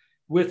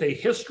with a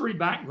history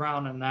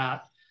background in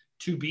that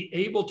to be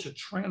able to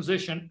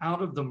transition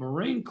out of the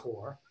Marine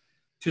Corps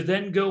to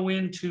then go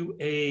into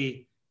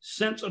a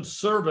sense of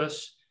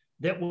service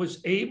that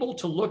was able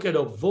to look at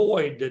a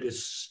void that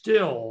is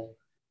still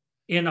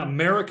in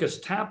America's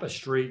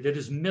tapestry that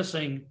is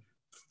missing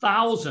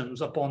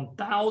thousands upon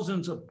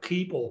thousands of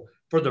people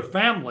for their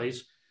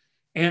families.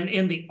 And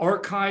in the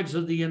archives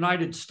of the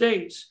United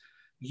States,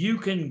 you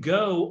can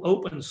go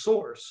open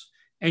source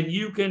and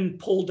you can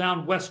pull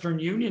down Western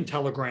Union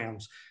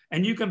telegrams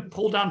and you can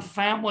pull down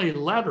family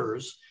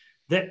letters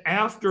that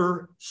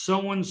after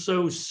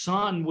so-and-so's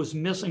son was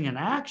missing in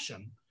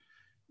action,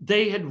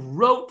 they had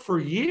wrote for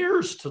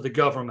years to the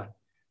government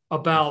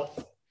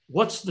about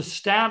what's the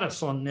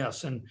status on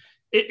this and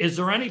is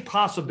there any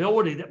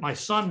possibility that my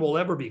son will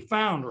ever be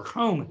found or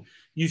home?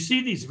 You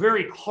see these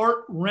very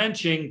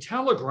heart-wrenching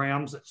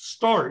telegrams that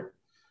start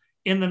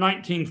in the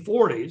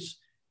 1940s,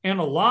 and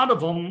a lot of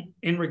them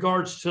in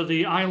regards to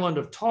the island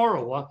of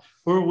Tarawa,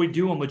 where we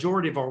do a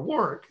majority of our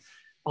work.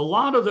 A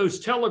lot of those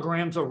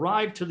telegrams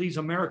arrived to these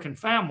American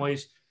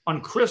families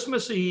on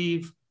Christmas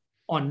Eve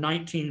on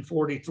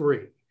 1943.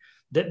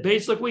 That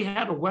basically we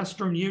had a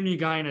Western Union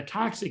guy in a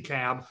taxi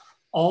cab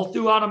all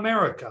throughout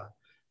America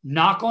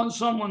knock on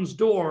someone's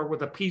door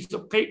with a piece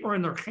of paper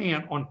in their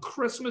hand on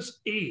Christmas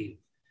Eve,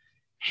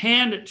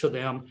 hand it to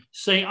them,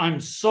 say, I'm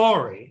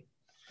sorry,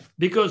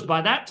 because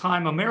by that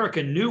time,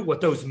 America knew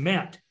what those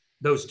meant,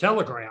 those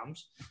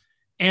telegrams.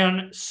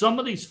 And some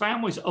of these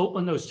families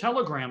opened those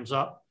telegrams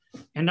up,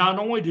 and not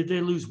only did they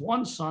lose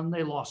one son,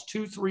 they lost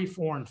 2, 3,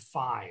 4, and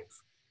 5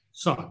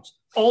 sons,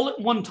 all at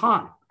one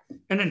time,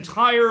 an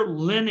entire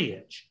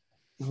lineage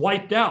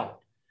wiped out.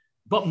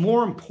 But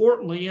more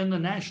importantly, in the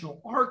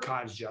National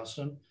Archives,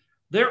 Justin,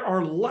 there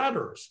are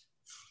letters,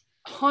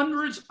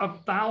 hundreds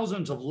of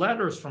thousands of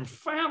letters from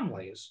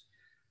families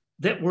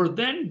that were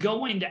then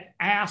going to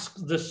ask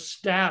the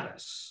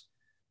status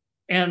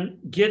and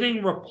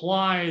getting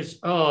replies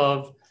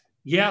of,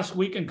 yes,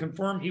 we can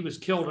confirm he was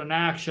killed in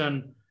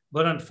action,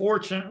 but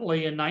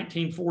unfortunately in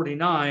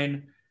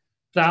 1949,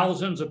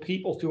 thousands of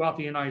people throughout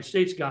the United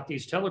States got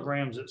these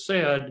telegrams that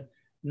said,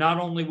 not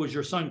only was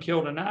your son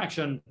killed in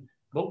action,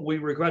 but we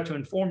regret to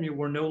inform you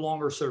we're no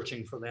longer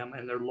searching for them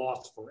and they're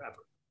lost forever.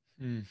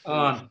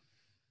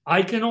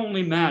 I can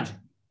only imagine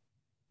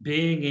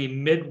being a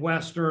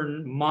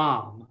Midwestern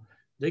mom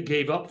that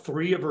gave up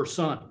 3 of her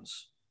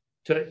sons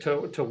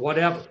to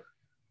whatever,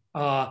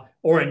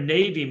 or a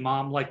Navy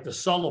mom like the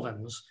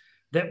Sullivans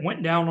that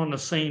went down on the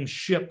same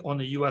ship on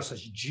the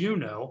USS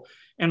Juneau.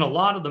 And a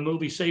lot of the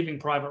movie Saving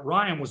Private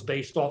Ryan was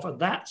based off of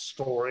that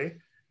story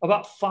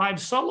about 5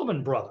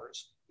 Sullivan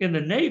brothers in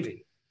the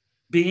Navy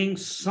being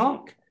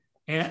sunk.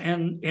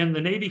 And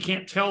the Navy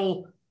can't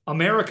tell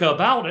America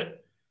about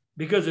it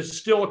because it's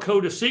still a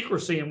code of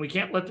secrecy and we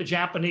can't let the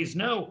Japanese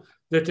know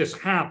that this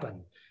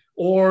happened.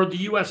 Or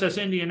the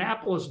USS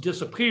Indianapolis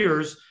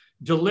disappears,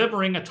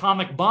 delivering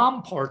atomic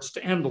bomb parts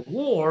to end the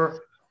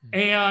war,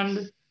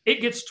 and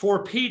it gets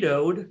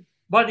torpedoed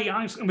by the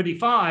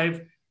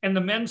I-75, and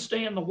the men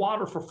stay in the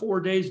water for 4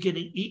 days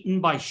getting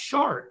eaten by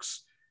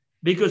sharks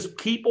because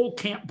people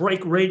can't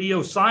break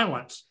radio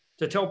silence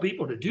to tell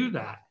people to do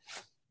that.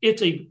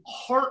 It's a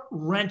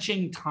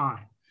heart-wrenching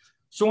time.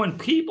 So when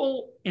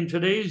people in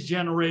today's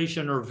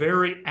generation are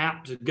very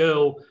apt to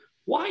go,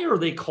 why are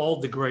they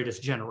called the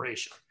greatest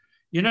generation?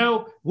 You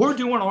know, we're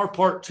doing our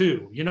part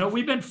too. You know,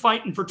 we've been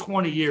fighting for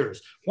 20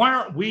 years. Why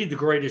aren't we the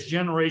greatest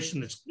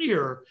generation that's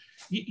here?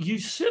 You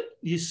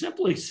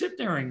simply sit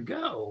there and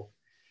go,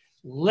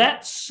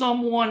 let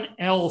someone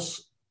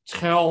else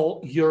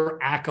tell your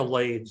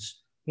accolades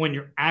when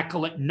you're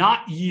accolade,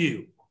 not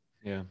you.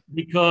 Yeah.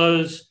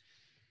 Because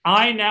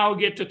I now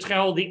get to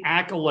tell the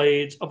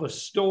accolades of a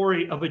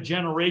story of a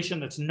generation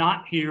that's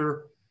not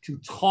here to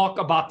talk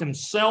about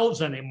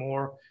themselves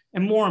anymore.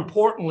 And more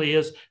importantly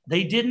is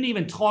they didn't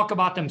even talk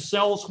about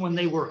themselves when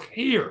they were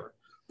here.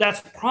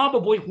 That's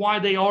probably why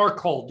they are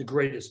called the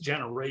greatest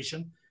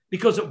generation,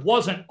 because it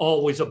wasn't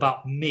always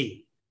about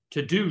me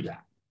to do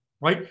that,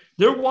 right?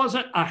 There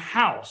wasn't a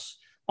house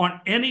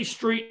on any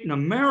street in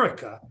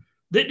America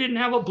that didn't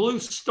have a blue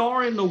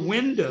star in the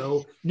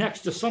window next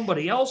to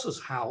somebody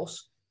else's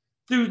house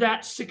through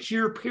that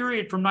 6-year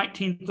period from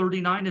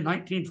 1939 to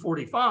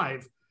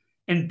 1945.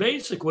 And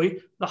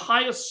basically, the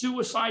highest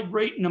suicide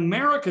rate in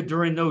America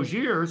during those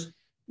years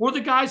were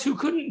the guys who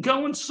couldn't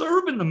go and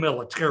serve in the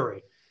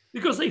military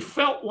because they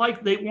felt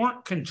like they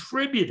weren't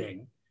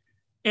contributing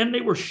and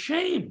they were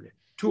shamed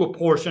to a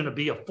portion to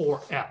be a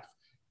 4F.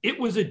 It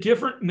was a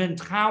different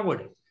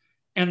mentality.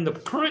 And the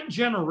current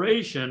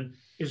generation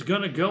is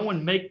going to go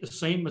and make the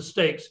same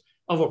mistakes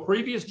of a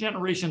previous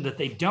generation that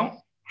they don't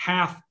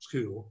have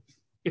to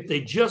if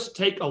they just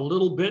take a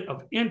little bit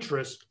of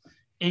interest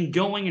in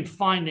going and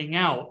finding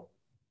out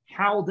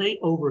how they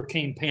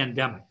overcame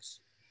pandemics,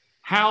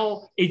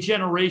 how a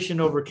generation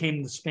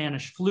overcame the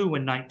Spanish flu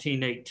in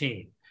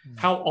 1918,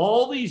 how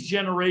all these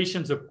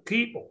generations of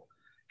people,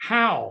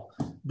 how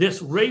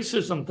this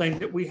racism thing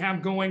that we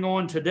have going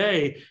on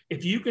today,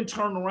 if you can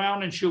turn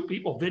around and show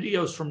people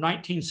videos from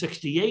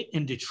 1968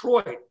 in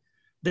Detroit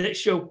that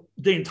show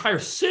the entire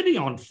city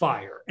on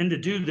fire, and to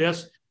do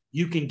this,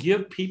 you can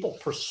give people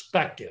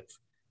perspective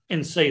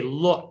and say,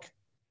 look,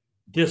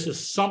 this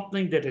is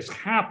something that has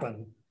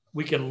happened.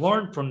 We can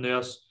learn from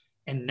this,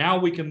 and now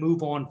we can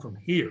move on from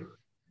here.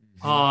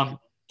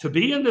 To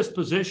be in this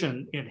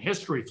position in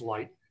History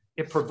Flight,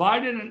 it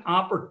provided an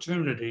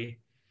opportunity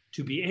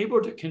to be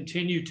able to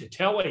continue to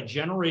tell a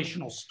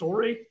generational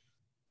story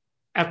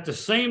at the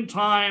same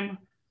time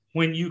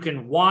when you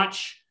can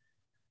watch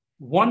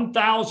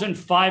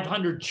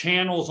 1,500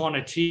 channels on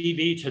a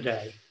TV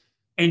today,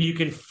 and you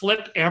can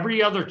flip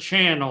every other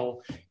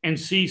channel and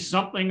see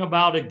something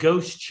about a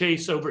ghost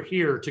chase over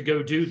here to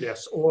go do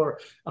this, or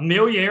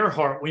Amelia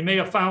Earhart, we may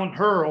have found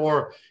her,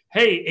 or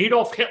hey,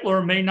 Adolf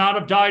Hitler may not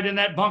have died in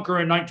that bunker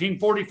in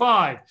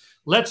 1945.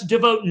 Let's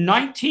devote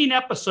 19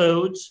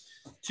 episodes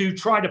to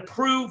try to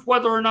prove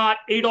whether or not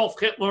Adolf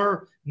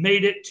Hitler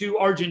made it to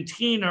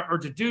Argentina or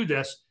to do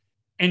this.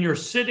 And you're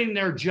sitting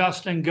there,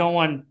 Justin,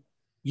 going,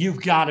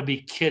 you've got to be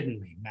kidding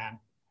me, man.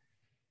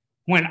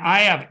 When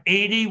I have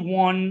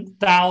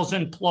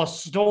 81,000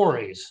 plus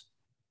stories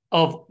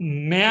of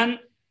men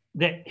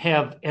that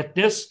have at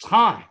this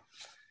time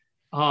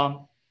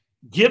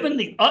given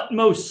the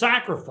utmost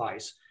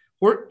sacrifice,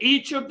 where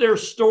each of their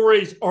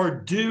stories are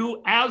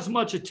due as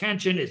much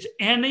attention as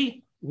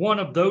any one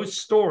of those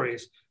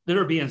stories that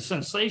are being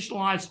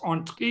sensationalized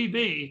on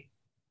TV.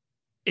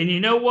 And you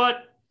know what?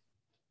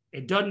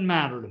 It doesn't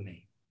matter to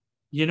me.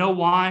 You know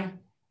why?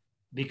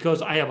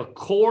 Because I have a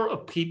core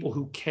of people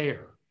who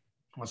care,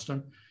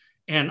 Austin.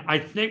 And I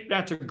think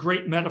that's a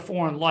great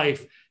metaphor in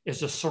life, is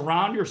to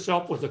surround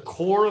yourself with a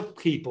core of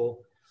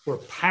people who are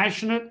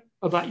passionate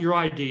about your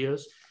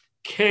ideas,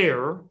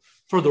 care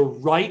for the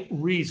right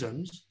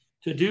reasons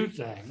to do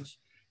things,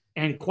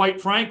 and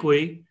quite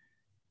frankly,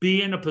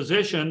 be in a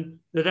position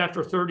that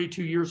after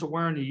 32 years of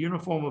wearing the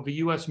uniform of a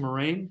U.S.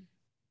 Marine,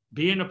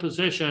 be in a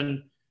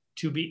position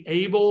to be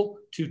able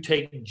to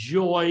take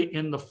joy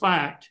in the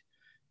fact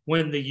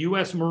when the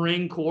U.S.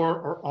 Marine Corps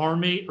or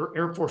Army or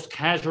Air Force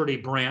Casualty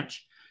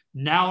Branch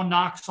now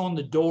knocks on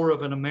the door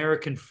of an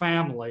American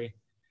family,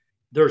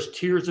 there's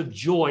tears of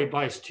joy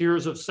by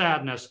tears of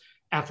sadness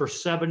after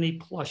 70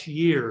 plus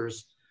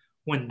years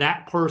when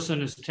that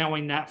person is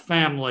telling that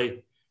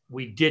family,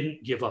 we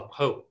didn't give up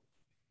hope.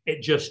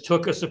 It just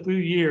took us a few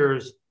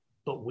years,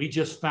 but we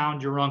just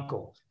found your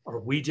uncle, or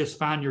we just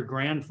found your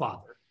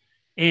grandfather.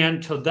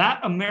 And to that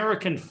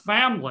American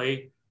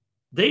family,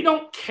 they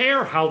don't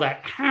care how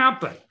that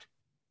happened.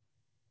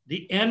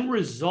 The end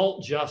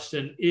result,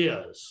 Justin,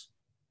 is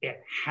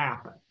it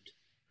happened.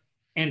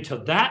 And to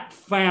that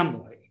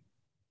family,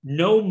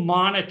 no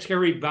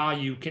monetary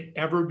value can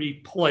ever be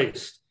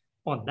placed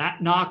on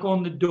that knock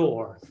on the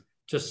door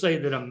to say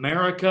that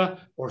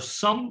America or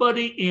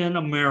somebody in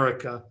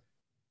America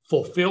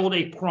fulfilled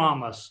a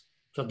promise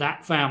to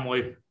that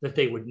family that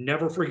they would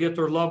never forget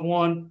their loved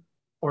one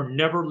or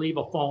never leave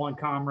a fallen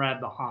comrade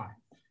behind.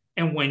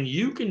 And when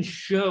you can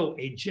show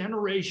a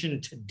generation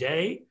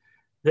today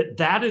that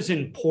that is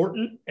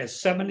important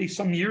as 70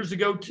 some years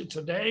ago to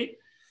today,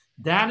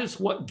 that is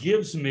what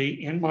gives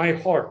me in my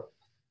heart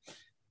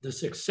the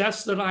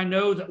success that I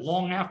know that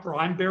long after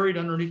I'm buried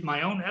underneath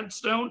my own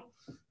headstone,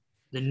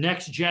 the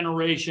next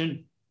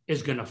generation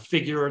is going to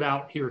figure it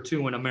out here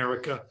too in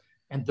America.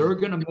 And they're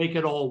going to make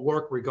it all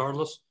work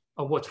regardless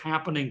of what's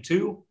happening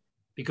too,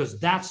 because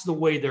that's the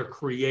way they're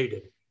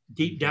created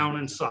deep down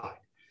inside.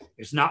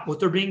 It's not what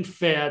they're being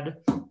fed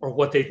or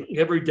what they think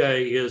every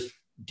day is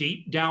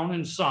deep down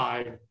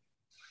inside.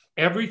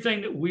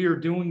 Everything that we are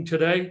doing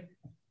today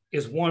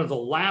is one of the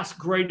last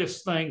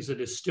greatest things that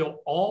is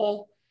still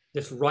all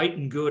that's right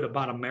and good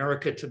about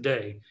America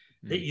today.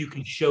 that you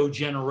can show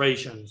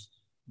generations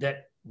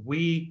that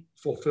we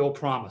fulfill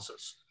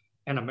promises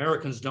and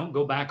Americans don't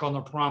go back on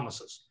their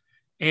promises.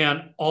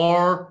 And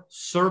our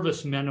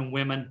servicemen and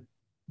women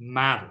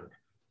mattered.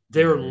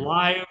 Their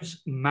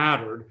lives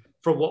mattered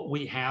for what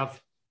we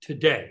have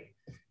today.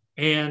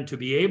 And to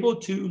be able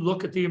to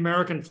look at the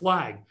American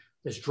flag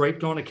that's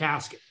draped on a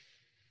casket,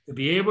 to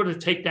be able to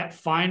take that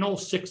final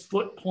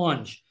 6-foot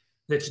plunge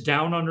that's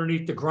down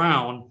underneath the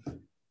ground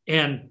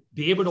and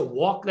be able to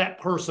walk that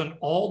person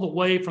all the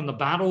way from the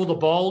Battle of the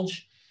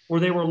Bulge where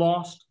they were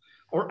lost,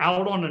 or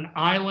out on an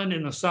island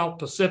in the South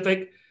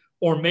Pacific,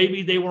 or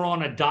maybe they were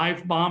on a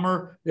dive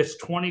bomber that's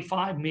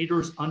 25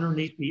 meters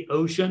underneath the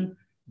ocean,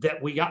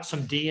 that we got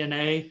some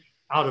DNA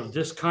out of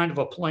this kind of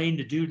a plane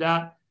to do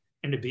that.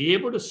 And to be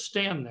able to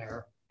stand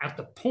there at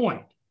the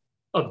point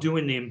of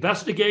doing the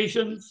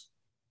investigations,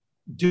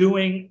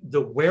 doing the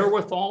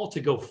wherewithal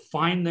to go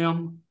find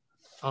them,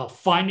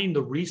 finding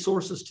the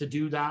resources to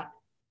do that,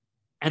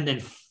 and then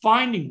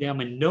finding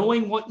them and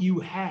knowing what you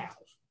have,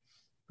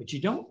 but you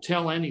don't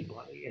tell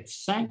anybody. It's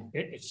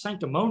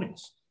sanctimonious.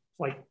 It's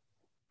like,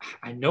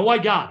 I know I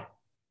got it.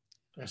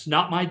 That's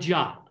not my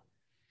job.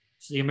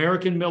 It's the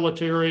American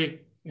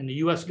military and the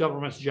U.S.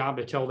 government's job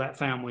to tell that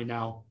family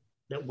now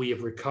that we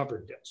have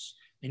recovered this.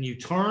 And you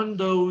turn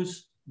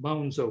those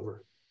bones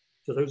over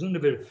to those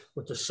individuals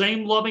with the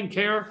same loving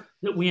care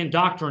that we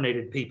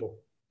indoctrinated people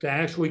to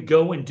actually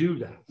go and do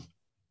that.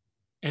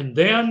 And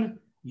then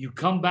you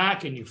come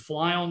back and you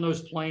fly on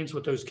those planes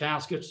with those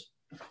caskets.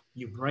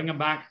 You bring them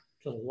back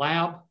to the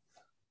lab.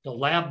 The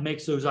lab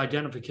makes those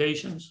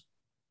identifications.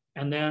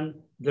 And then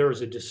there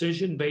is a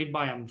decision made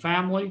by a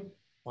family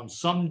on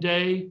some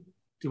day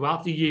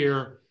throughout the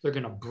year, they're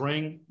going to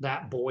bring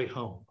that boy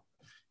home.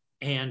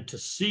 And to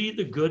see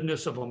the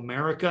goodness of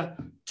America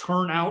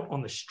turn out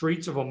on the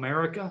streets of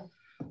America,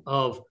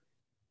 of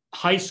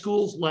high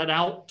schools let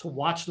out to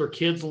watch their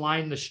kids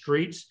line the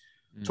streets,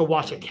 to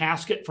watch a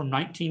casket from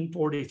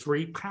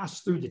 1943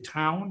 pass through the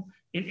town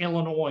in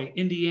Illinois,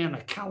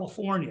 Indiana,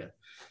 California.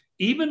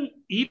 Even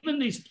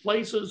these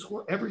places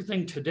where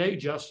everything today,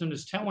 Justin,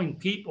 is telling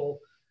people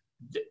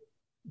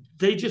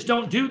they just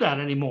don't do that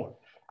anymore.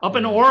 Up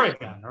in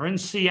Oregon or in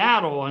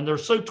Seattle, and they're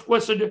so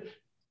twisted.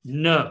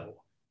 No.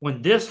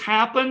 When this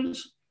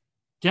happens,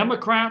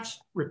 Democrats,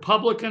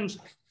 Republicans,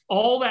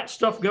 all that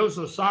stuff goes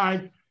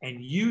aside,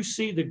 and you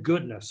see the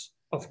goodness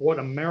of what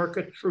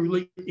America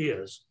truly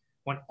is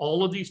when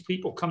all of these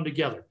people come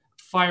together.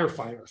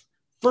 Firefighters,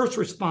 first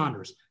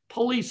responders,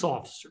 police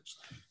officers,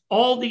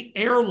 all the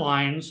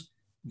airlines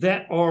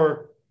that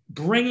are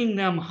bringing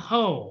them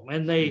home,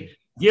 and they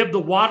give the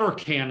water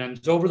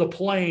cannons over the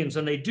planes,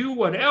 and they do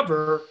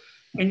whatever,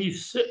 and you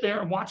sit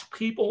there and watch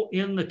people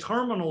in the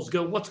terminals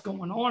go, what's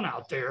going on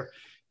out there?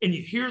 And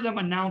you hear them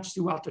announce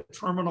throughout the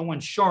terminal in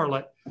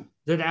Charlotte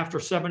that after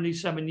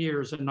 77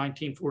 years in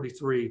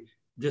 1943,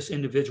 this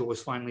individual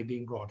was finally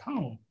being brought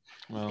home.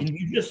 Wow.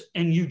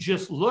 And you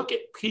just look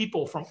at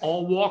people from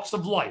all walks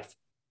of life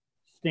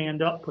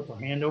stand up, put their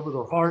hand over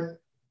their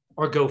heart,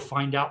 or go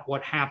find out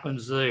what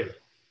happens there.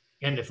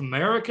 And if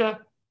America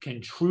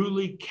can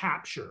truly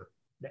capture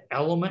the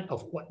element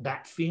of what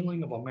that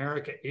feeling of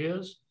America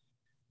is,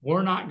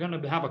 we're not going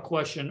to have a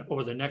question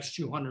over the next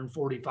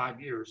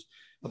 245 years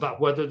about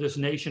whether this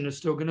nation is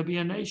still going to be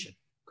a nation,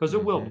 because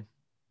it will.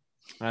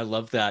 I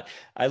love that.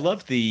 I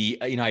love I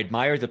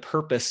admire the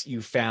purpose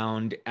you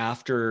found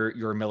after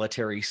your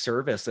military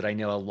service, that I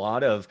know a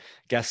lot of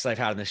guests I've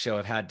had on the show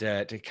have had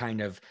to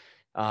kind of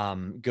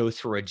go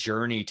through a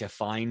journey to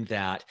find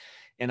that.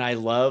 And I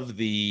love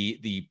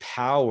the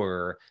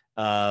power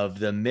of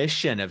the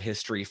mission of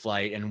History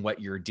Flight and what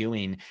you're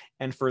doing.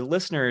 And for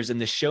listeners, in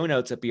the show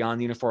notes at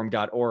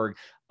beyondtheuniform.org,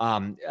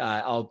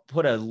 I'll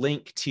put a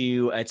link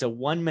to, it's a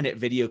 1-minute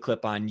video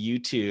clip on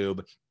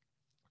YouTube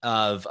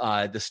of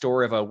the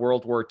story of a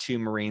World War II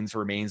Marine's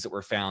remains that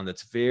were found.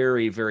 That's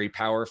very, very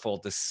powerful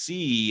to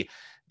see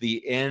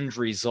the end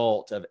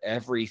result of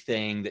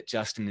everything that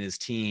Justin and his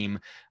team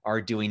are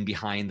doing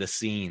behind the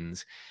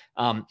scenes.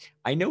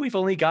 I know we've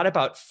only got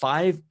about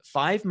five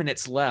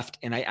minutes left,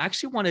 and I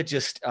actually want to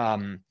just,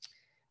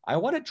 I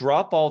want to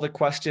drop all the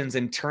questions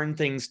and turn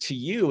things to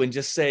you and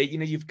just say,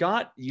 you've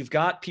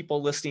got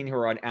people listening who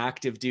are on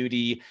active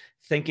duty,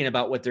 thinking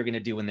about what they're going to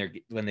do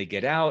when they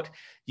get out.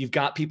 You've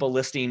got people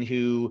listening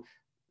who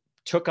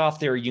took off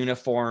their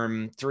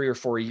uniform 3 or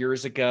 4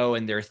 years ago,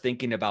 and they're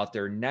thinking about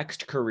their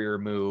next career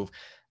move.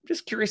 I'm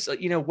just curious,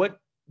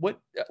 what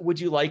would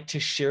you like to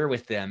share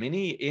with them?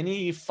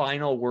 Any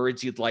final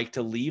words you'd like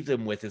to leave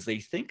them with as they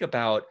think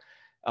about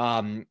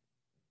as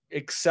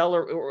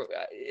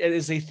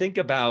they think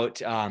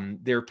about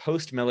their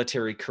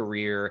post-military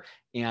career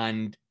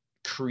and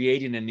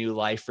creating a new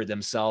life for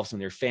themselves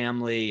and their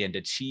family and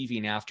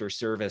achieving after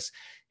service?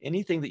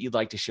 Anything that you'd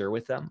like to share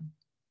with them?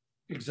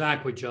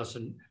 Exactly,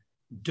 Justin.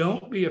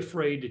 Don't be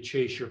afraid to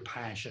chase your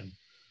passion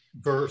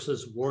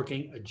versus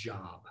working a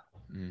job.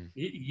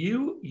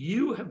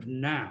 You have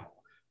now,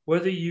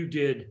 whether you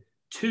did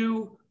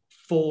 2,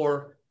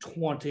 4,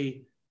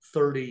 20,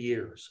 30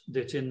 years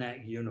that's in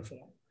that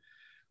uniform,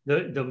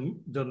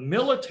 The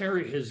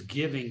military is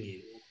giving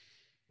you,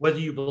 whether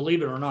you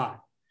believe it or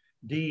not,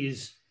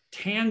 these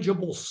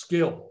tangible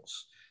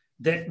skills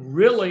that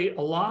really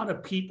a lot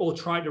of people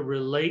try to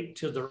relate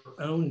to their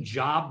own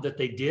job that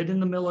they did in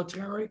the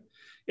military,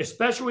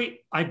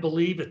 especially, I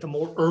believe, at the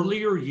more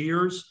earlier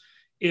years.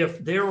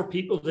 If there were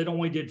people that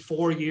only did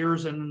 4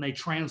 years and then they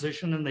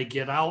transition and they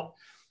get out,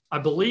 I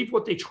believe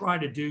what they try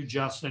to do,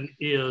 Justin,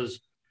 is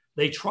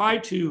they try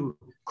to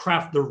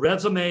craft the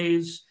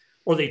resumes,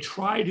 or they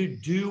try to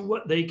do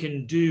what they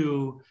can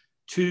do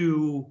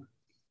to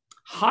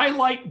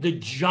highlight the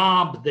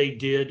job they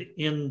did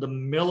in the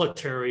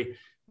military,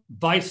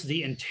 vice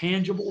the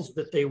intangibles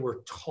that they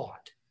were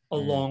taught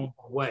along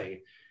the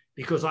way.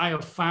 Because I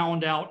have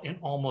found out in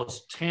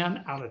almost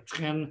 10 out of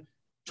 10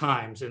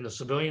 times in the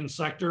civilian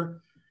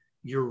sector,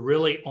 you're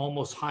really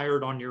almost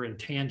hired on your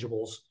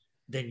intangibles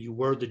than you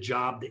were the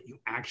job that you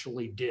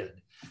actually did.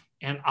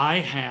 And I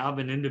have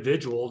an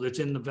individual that's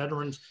in the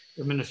Veterans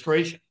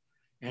Administration,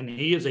 and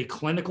he is a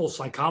clinical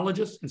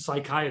psychologist and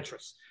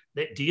psychiatrist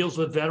that deals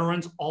with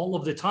veterans all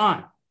of the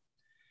time.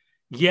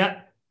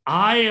 Yet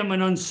I am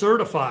an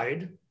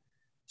uncertified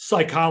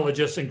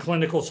psychologist and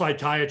clinical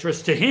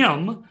psychiatrist to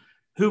him,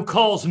 who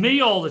calls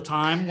me all the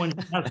time when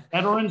he has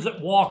veterans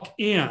that walk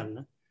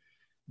in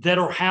that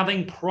are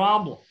having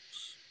problems.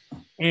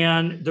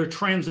 And their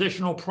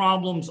transitional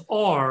problems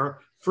are,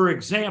 for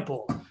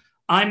example,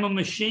 I'm a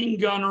machine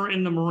gunner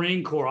in the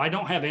Marine Corps. I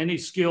don't have any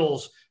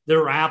skills that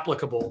are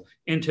applicable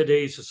in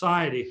today's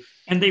society.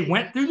 And they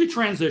went through the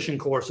transition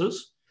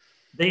courses.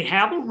 They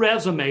have a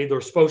resume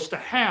they're supposed to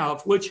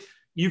have, which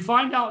you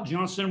find out,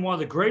 Johnson, one of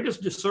the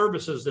greatest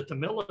disservices that the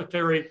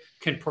military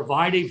can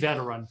provide a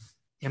veteran,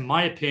 in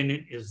my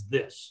opinion, is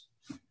this.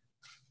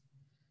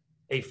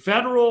 A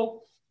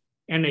federal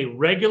and a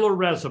regular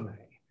resume.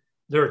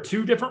 There are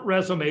two different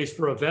resumes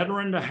for a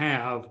veteran to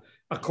have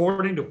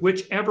according to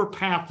whichever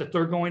path that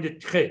they're going to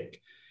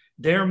take.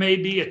 There may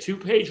be a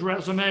 2-page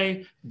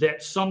resume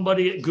that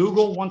somebody at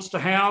Google wants to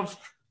have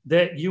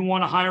that you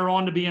want to hire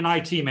on to be an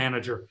IT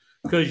manager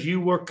because you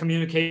work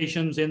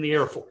communications in the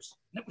Air Force.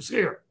 It was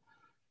here.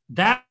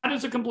 That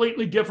is a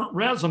completely different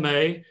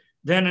resume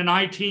than an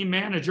IT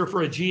manager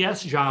for a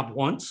GS job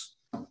once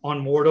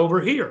on Ward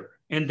over here.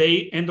 And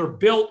they're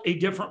built a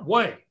different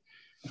way.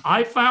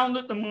 I found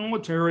that the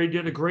military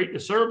did a great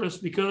disservice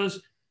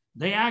because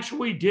they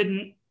actually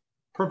didn't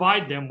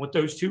provide them with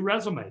those 2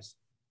 resumes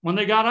when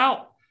they got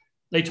out.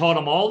 They taught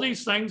them all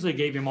these things. They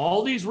gave them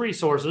all these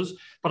resources,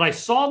 but I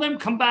saw them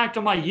come back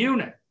to my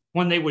unit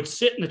when they would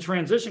sit in the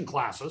transition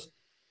classes,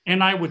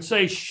 and I would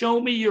say, show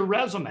me your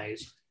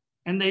resumes.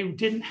 And they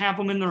didn't have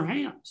them in their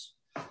hands.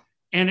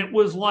 And it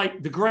was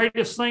like the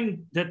greatest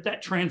thing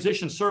that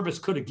transition service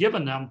could have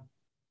given them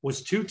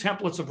was 2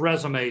 templates of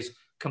resumes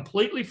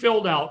completely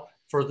filled out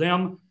for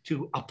them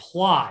to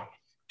apply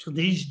to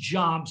these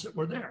jobs that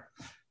were there.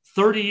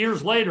 30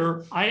 years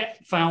later, I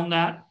found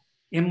that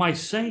in my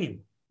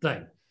same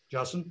thing,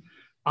 Justin.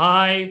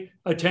 I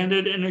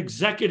attended an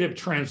executive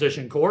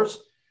transition course,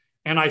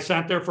 and I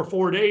sat there for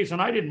 4 days,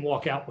 and I didn't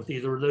walk out with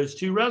either of those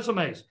 2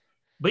 resumes.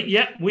 But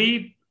yet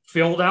we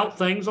filled out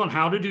things on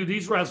how to do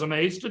these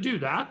resumes to do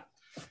that.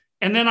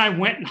 And then I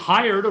went and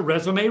hired a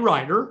resume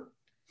writer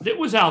that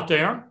was out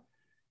there.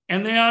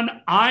 And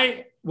then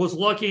I was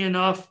lucky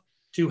enough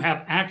to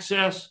have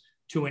access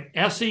to an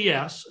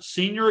SES,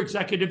 Senior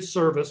Executive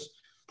Service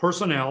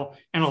personnel,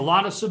 and a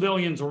lot of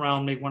civilians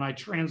around me when I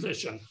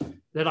transitioned,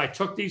 that I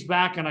took these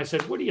back and I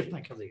said, what do you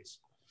think of these?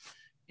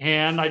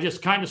 And I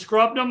just kind of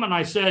scrubbed them and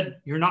I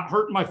said, you're not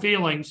hurting my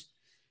feelings,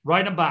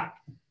 write them back.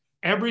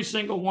 Every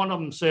single one of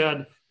them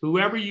said,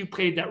 whoever you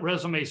paid that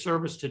resume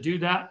service to do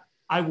that,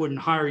 I wouldn't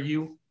hire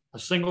you a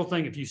single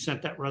thing if you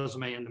sent that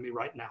resume into me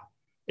right now.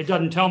 It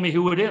doesn't tell me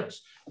who it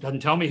is. It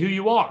doesn't tell me who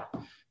you are.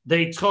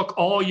 They took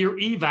all your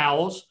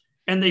evals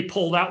and they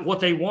pulled out what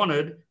they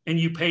wanted, and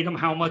you paid them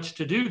how much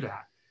to do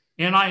that.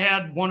 And I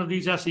had one of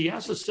these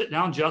SESs sit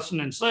down, Justin,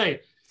 and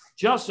say,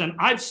 Justin,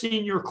 I've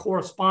seen your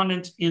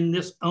correspondence in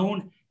this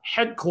own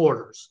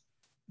headquarters.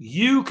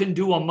 You can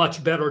do a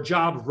much better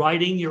job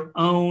writing your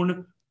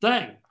own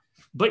thing.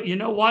 But you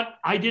know what?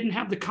 I didn't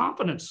have the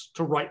confidence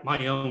to write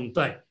my own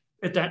thing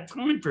at that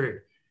time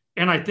period.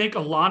 And I think a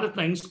lot of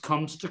things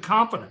comes to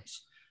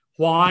confidence.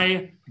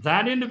 Why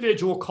that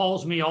individual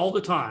calls me all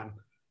the time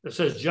that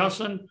says,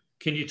 Justin,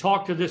 can you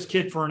talk to this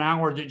kid for an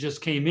hour that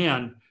just came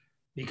in?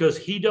 Because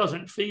he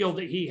doesn't feel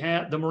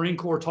that the Marine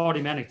Corps taught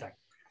him anything.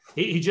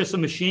 He's just a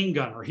machine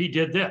gunner. He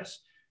did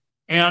this.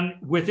 And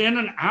within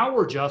an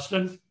hour,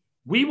 Justin,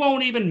 we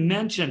won't even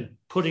mention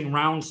putting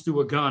rounds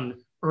through a gun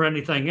or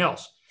anything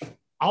else.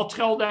 I'll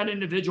tell that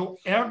individual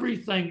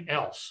everything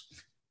else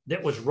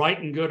that was right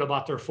and good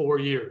about their 4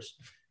 years,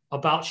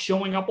 about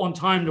showing up on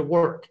time to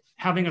work,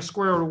 having a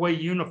square away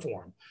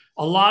uniform.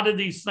 A lot of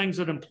these things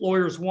that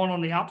employers want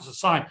on the opposite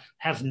side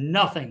has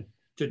nothing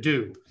to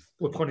do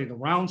with putting the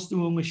rounds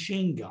through a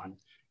machine gun.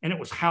 And it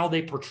was how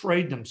they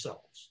portrayed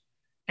themselves.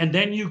 And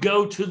then you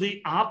go to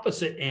the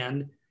opposite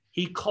end.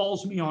 He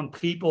calls me on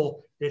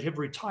people that have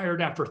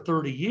retired after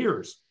 30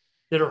 years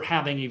that are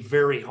having a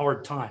very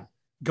hard time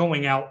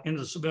going out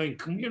into the civilian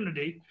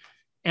community.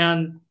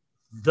 And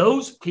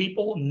those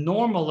people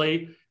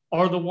normally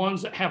are the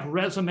ones that have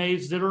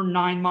resumes that are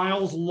 9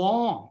 miles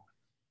long,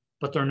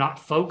 but they're not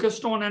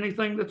focused on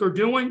anything that they're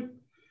doing.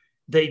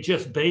 They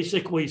just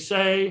basically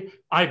say,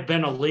 I've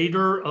been a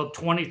leader of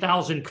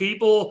 20,000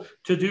 people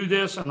to do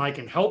this, and I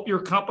can help your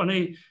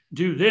company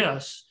do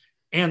this.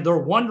 And they're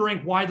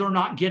wondering why they're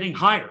not getting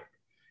hired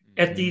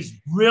at these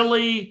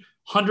really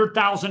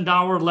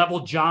 $100,000 level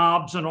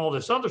jobs and all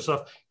this other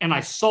stuff. And I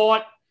saw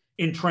it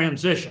in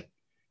transition.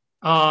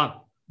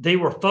 They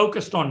were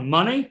focused on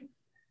money.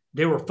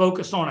 They were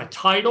focused on a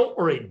title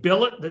or a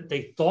billet that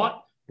they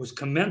thought was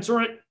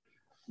commensurate,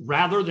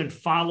 rather than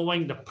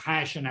following the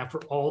passion after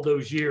all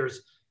those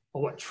years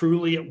of what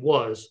truly it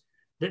was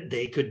that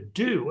they could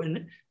do.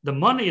 And the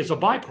money is a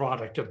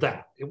byproduct of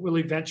that. It will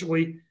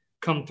eventually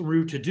come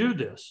through to do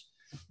this.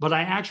 But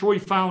I actually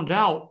found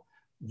out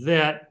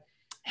that,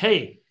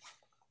 hey,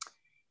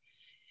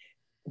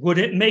 would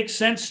it make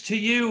sense to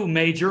you,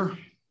 Major,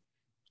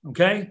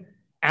 okay,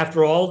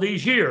 after all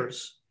these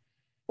years,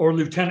 or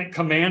Lieutenant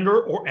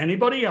Commander, or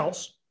anybody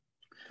else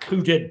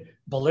who did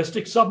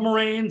ballistic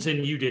submarines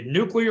and you did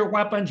nuclear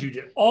weapons, you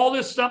did all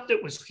this stuff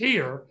that was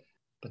here,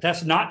 but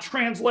that's not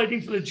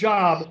translating for the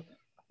job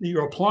that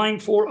you're applying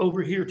for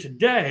over here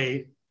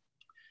today.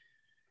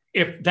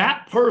 If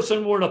that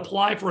person were to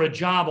apply for a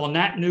job on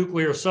that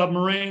nuclear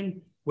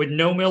submarine with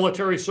no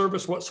military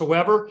service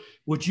whatsoever,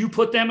 would you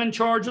put them in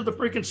charge of the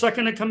freaking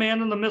second in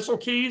command and the missile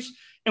keys?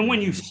 And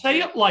when you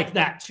say it like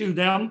that to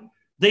them,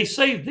 they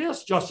say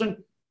this,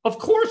 Justin, of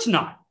course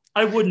not.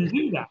 I wouldn't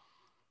do that.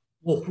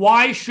 Well,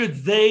 why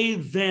should they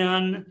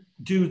then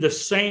do the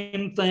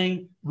same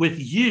thing with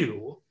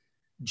you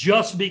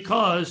just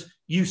because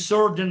you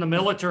served in the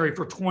military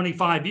for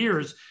 25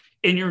 years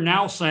and you're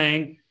now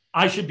saying,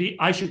 I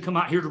should come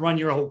out here to run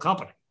your whole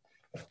company?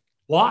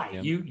 Why?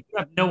 Yeah. You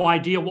have no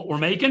idea what we're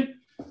making.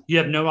 You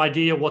have no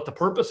idea what the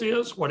purpose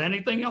is, what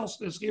anything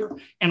else is here.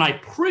 And I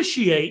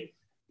appreciate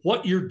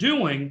what you're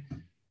doing,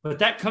 but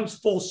that comes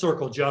full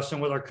circle,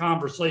 Justin, with our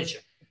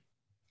conversation.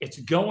 It's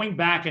going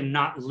back and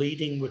not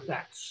leading with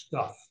that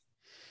stuff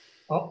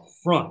up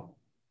front,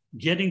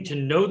 getting to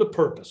know the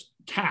purpose,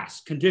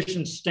 task,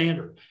 condition,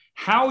 standard,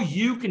 how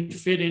you can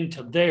fit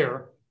into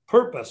their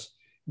purpose,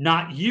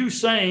 not you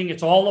saying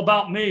it's all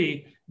about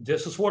me.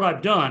 This is what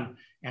I've done.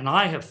 And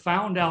I have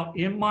found out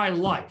in my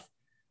life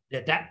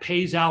that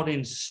pays out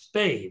in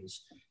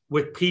spades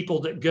with people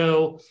that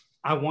go,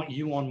 I want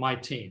you on my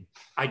team.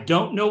 I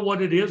don't know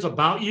what it is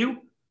about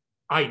you.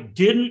 I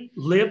didn't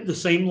live the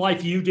same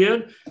life you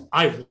did.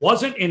 I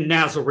wasn't in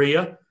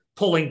Nazarene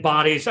pulling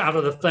bodies out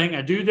of the thing.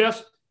 I do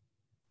this,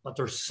 but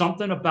there's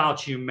something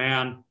about you,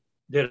 man,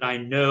 that I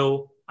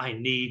know I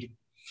need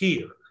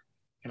here.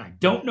 And I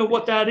don't know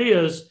what that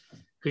is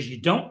because you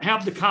don't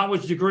have the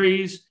college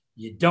degrees.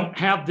 You don't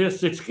have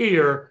this that's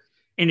here.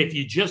 And if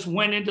you just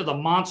went into the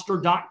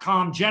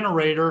monster.com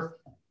generator,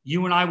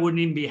 you and I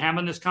wouldn't even be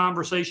having this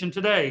conversation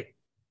today.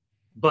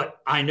 But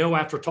I know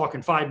after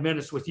talking 5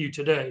 minutes with you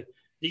today,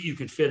 that you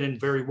can fit in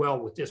very well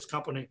with this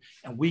company,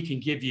 and we can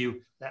give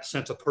you that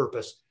sense of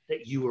purpose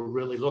that you are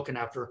really looking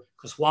after.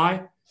 Because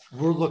why?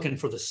 We're looking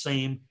for the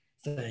same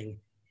thing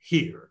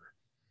here.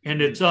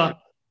 And it's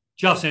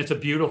Justin, it's a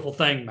beautiful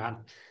thing, man.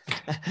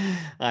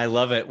 I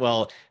love it.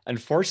 Well,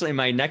 unfortunately,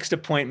 my next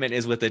appointment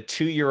is with a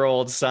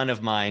 2-year-old son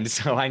of mine,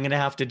 so I'm going to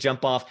have to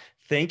jump off.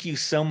 Thank you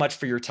so much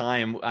for your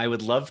time. I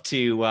would love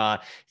to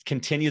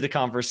continue the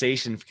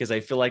conversation because I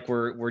feel like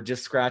we're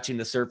just scratching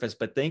the surface.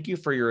 But thank you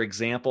for your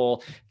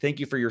example. Thank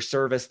you for your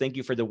service. Thank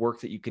you for the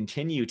work that you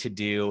continue to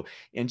do,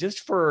 and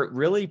just for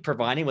really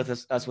providing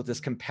with us with this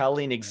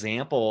compelling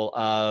example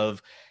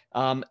of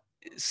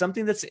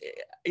something that's,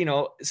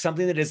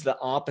 something that is the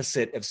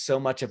opposite of so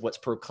much of what's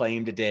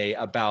proclaimed today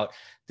about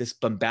this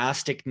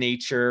bombastic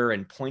nature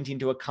and pointing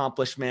to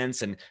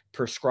accomplishments and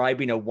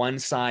prescribing a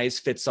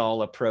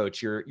one-size-fits-all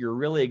approach. You're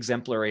really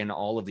exemplary in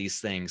all of these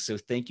things. So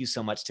thank you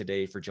so much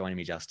today for joining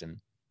me, Justin.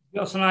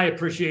 Justin, I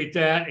appreciate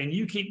that. And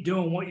you keep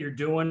doing what you're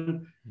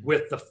doing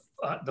with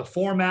the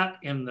format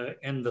and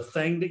the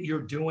thing that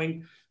you're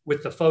doing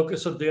with the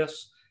focus of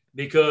this,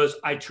 because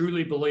I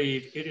truly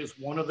believe it is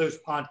one of those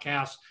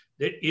podcasts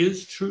that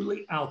is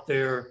truly out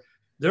there.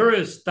 There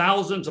is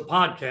thousands of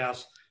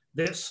podcasts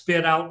that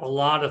spit out a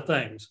lot of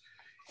things,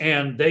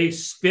 and they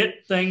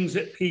spit things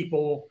at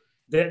people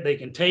that they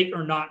can take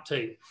or not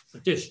take.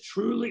 But this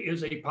truly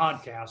is a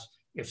podcast.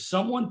 If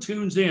someone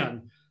tunes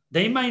in,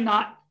 they may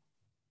not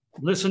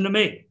listen to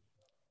me,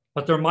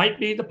 but there might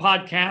be the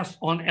podcast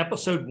on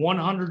episode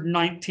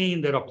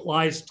 119 that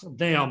applies to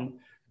them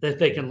that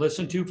they can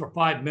listen to for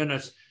 5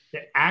 minutes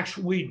that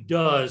actually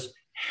does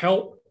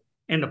help.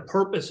 And the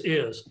purpose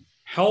is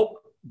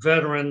help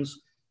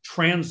veterans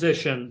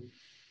transition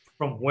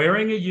from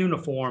wearing a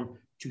uniform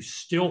to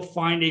still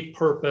find a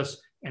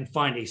purpose and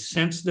find a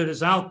sense that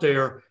is out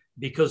there,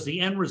 because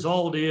the end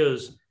result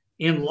is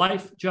in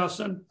life,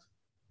 Justin,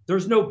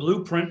 there's no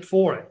blueprint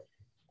for it.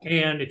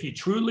 And if you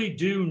truly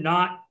do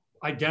not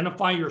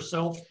identify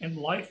yourself in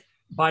life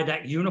by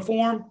that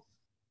uniform,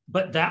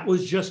 but that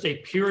was just a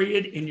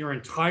period in your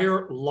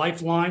entire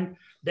lifeline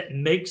that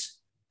makes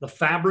the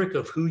fabric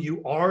of who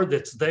you are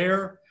that's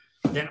there,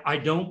 then I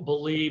don't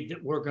believe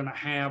that we're going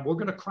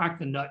to crack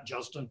the nut,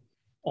 Justin,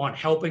 on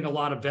helping a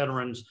lot of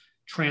veterans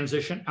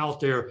transition out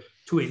there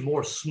to a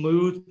more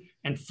smooth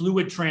and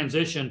fluid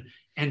transition.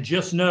 And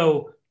just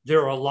know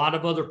there are a lot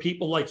of other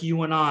people like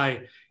you and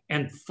I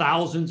and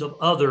thousands of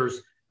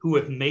others who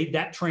have made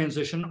that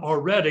transition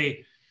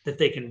already that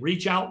they can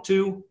reach out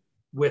to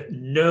with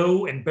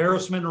no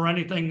embarrassment or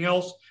anything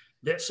else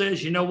that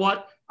says, you know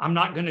what, I'm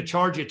not going to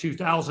charge you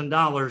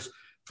 $2,000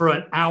 for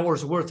an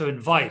hour's worth of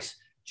advice.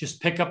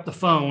 Just pick up the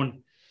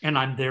phone and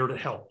I'm there to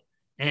help.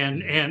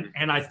 And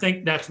I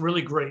think that's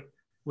really great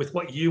with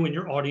what you and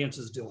your audience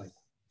is doing.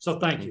 So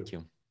thank you.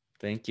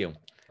 Thank you.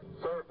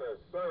 Surface.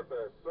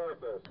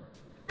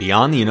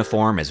 Beyond the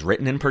Uniform is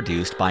written and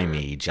produced by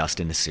me,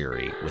 Justin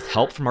Nassiri, with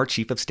help from our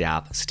Chief of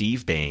Staff,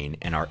 Steve Bain,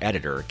 and our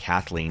editor,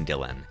 Kathleen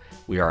Dillon.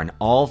 We are an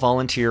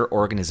all-volunteer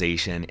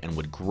organization and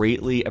would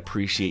greatly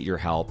appreciate your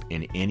help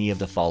in any of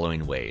the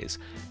following ways.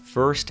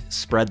 First,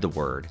 spread the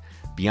word.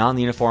 Beyond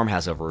the Uniform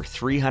has over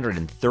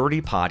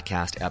 330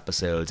 podcast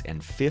episodes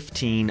and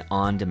 15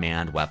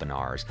 on-demand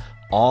webinars,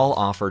 all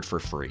offered for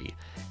free.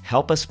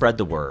 Help us spread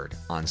the word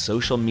on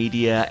social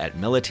media, at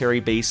military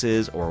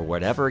bases, or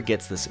whatever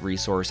gets this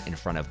resource in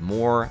front of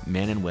more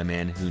men and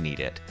women who need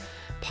it.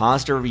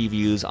 Positive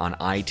reviews on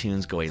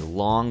iTunes go a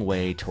long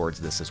way towards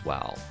this as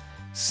well.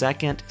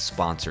 Second,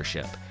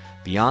 sponsorship.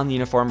 Beyond the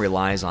Uniform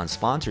relies on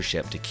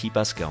sponsorship to keep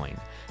us going.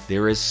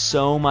 There is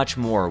so much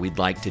more we'd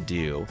like to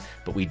do,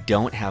 but we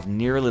don't have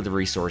nearly the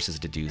resources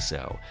to do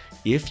so.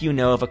 If you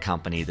know of a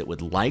company that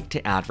would like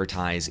to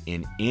advertise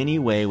in any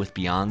way with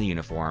Beyond the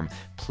Uniform,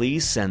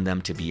 please send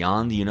them to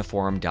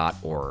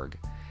beyondtheuniform.org.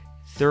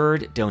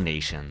 Third,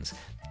 donations.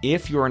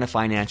 If you're in a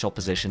financial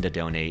position to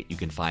donate, you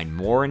can find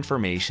more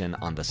information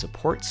on the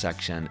support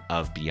section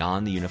of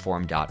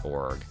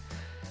beyondtheuniform.org.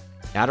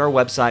 At our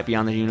website,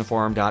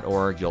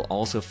 beyondtheuniform.org, you'll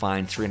also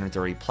find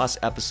 330 plus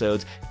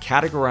episodes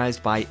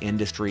categorized by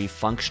industry,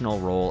 functional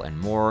role, and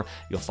more.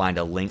 You'll find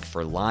a link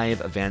for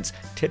live events,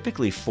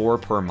 typically 4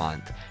 per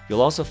month.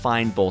 You'll also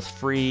find both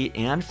free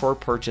and for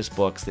purchase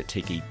books that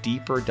take a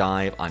deeper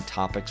dive on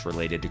topics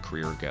related to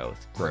career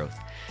growth.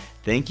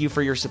 Thank you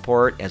for your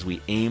support as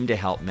we aim to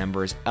help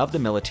members of the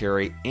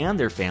military and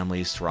their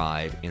families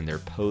thrive in their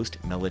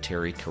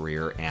post-military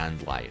career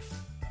and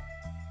life.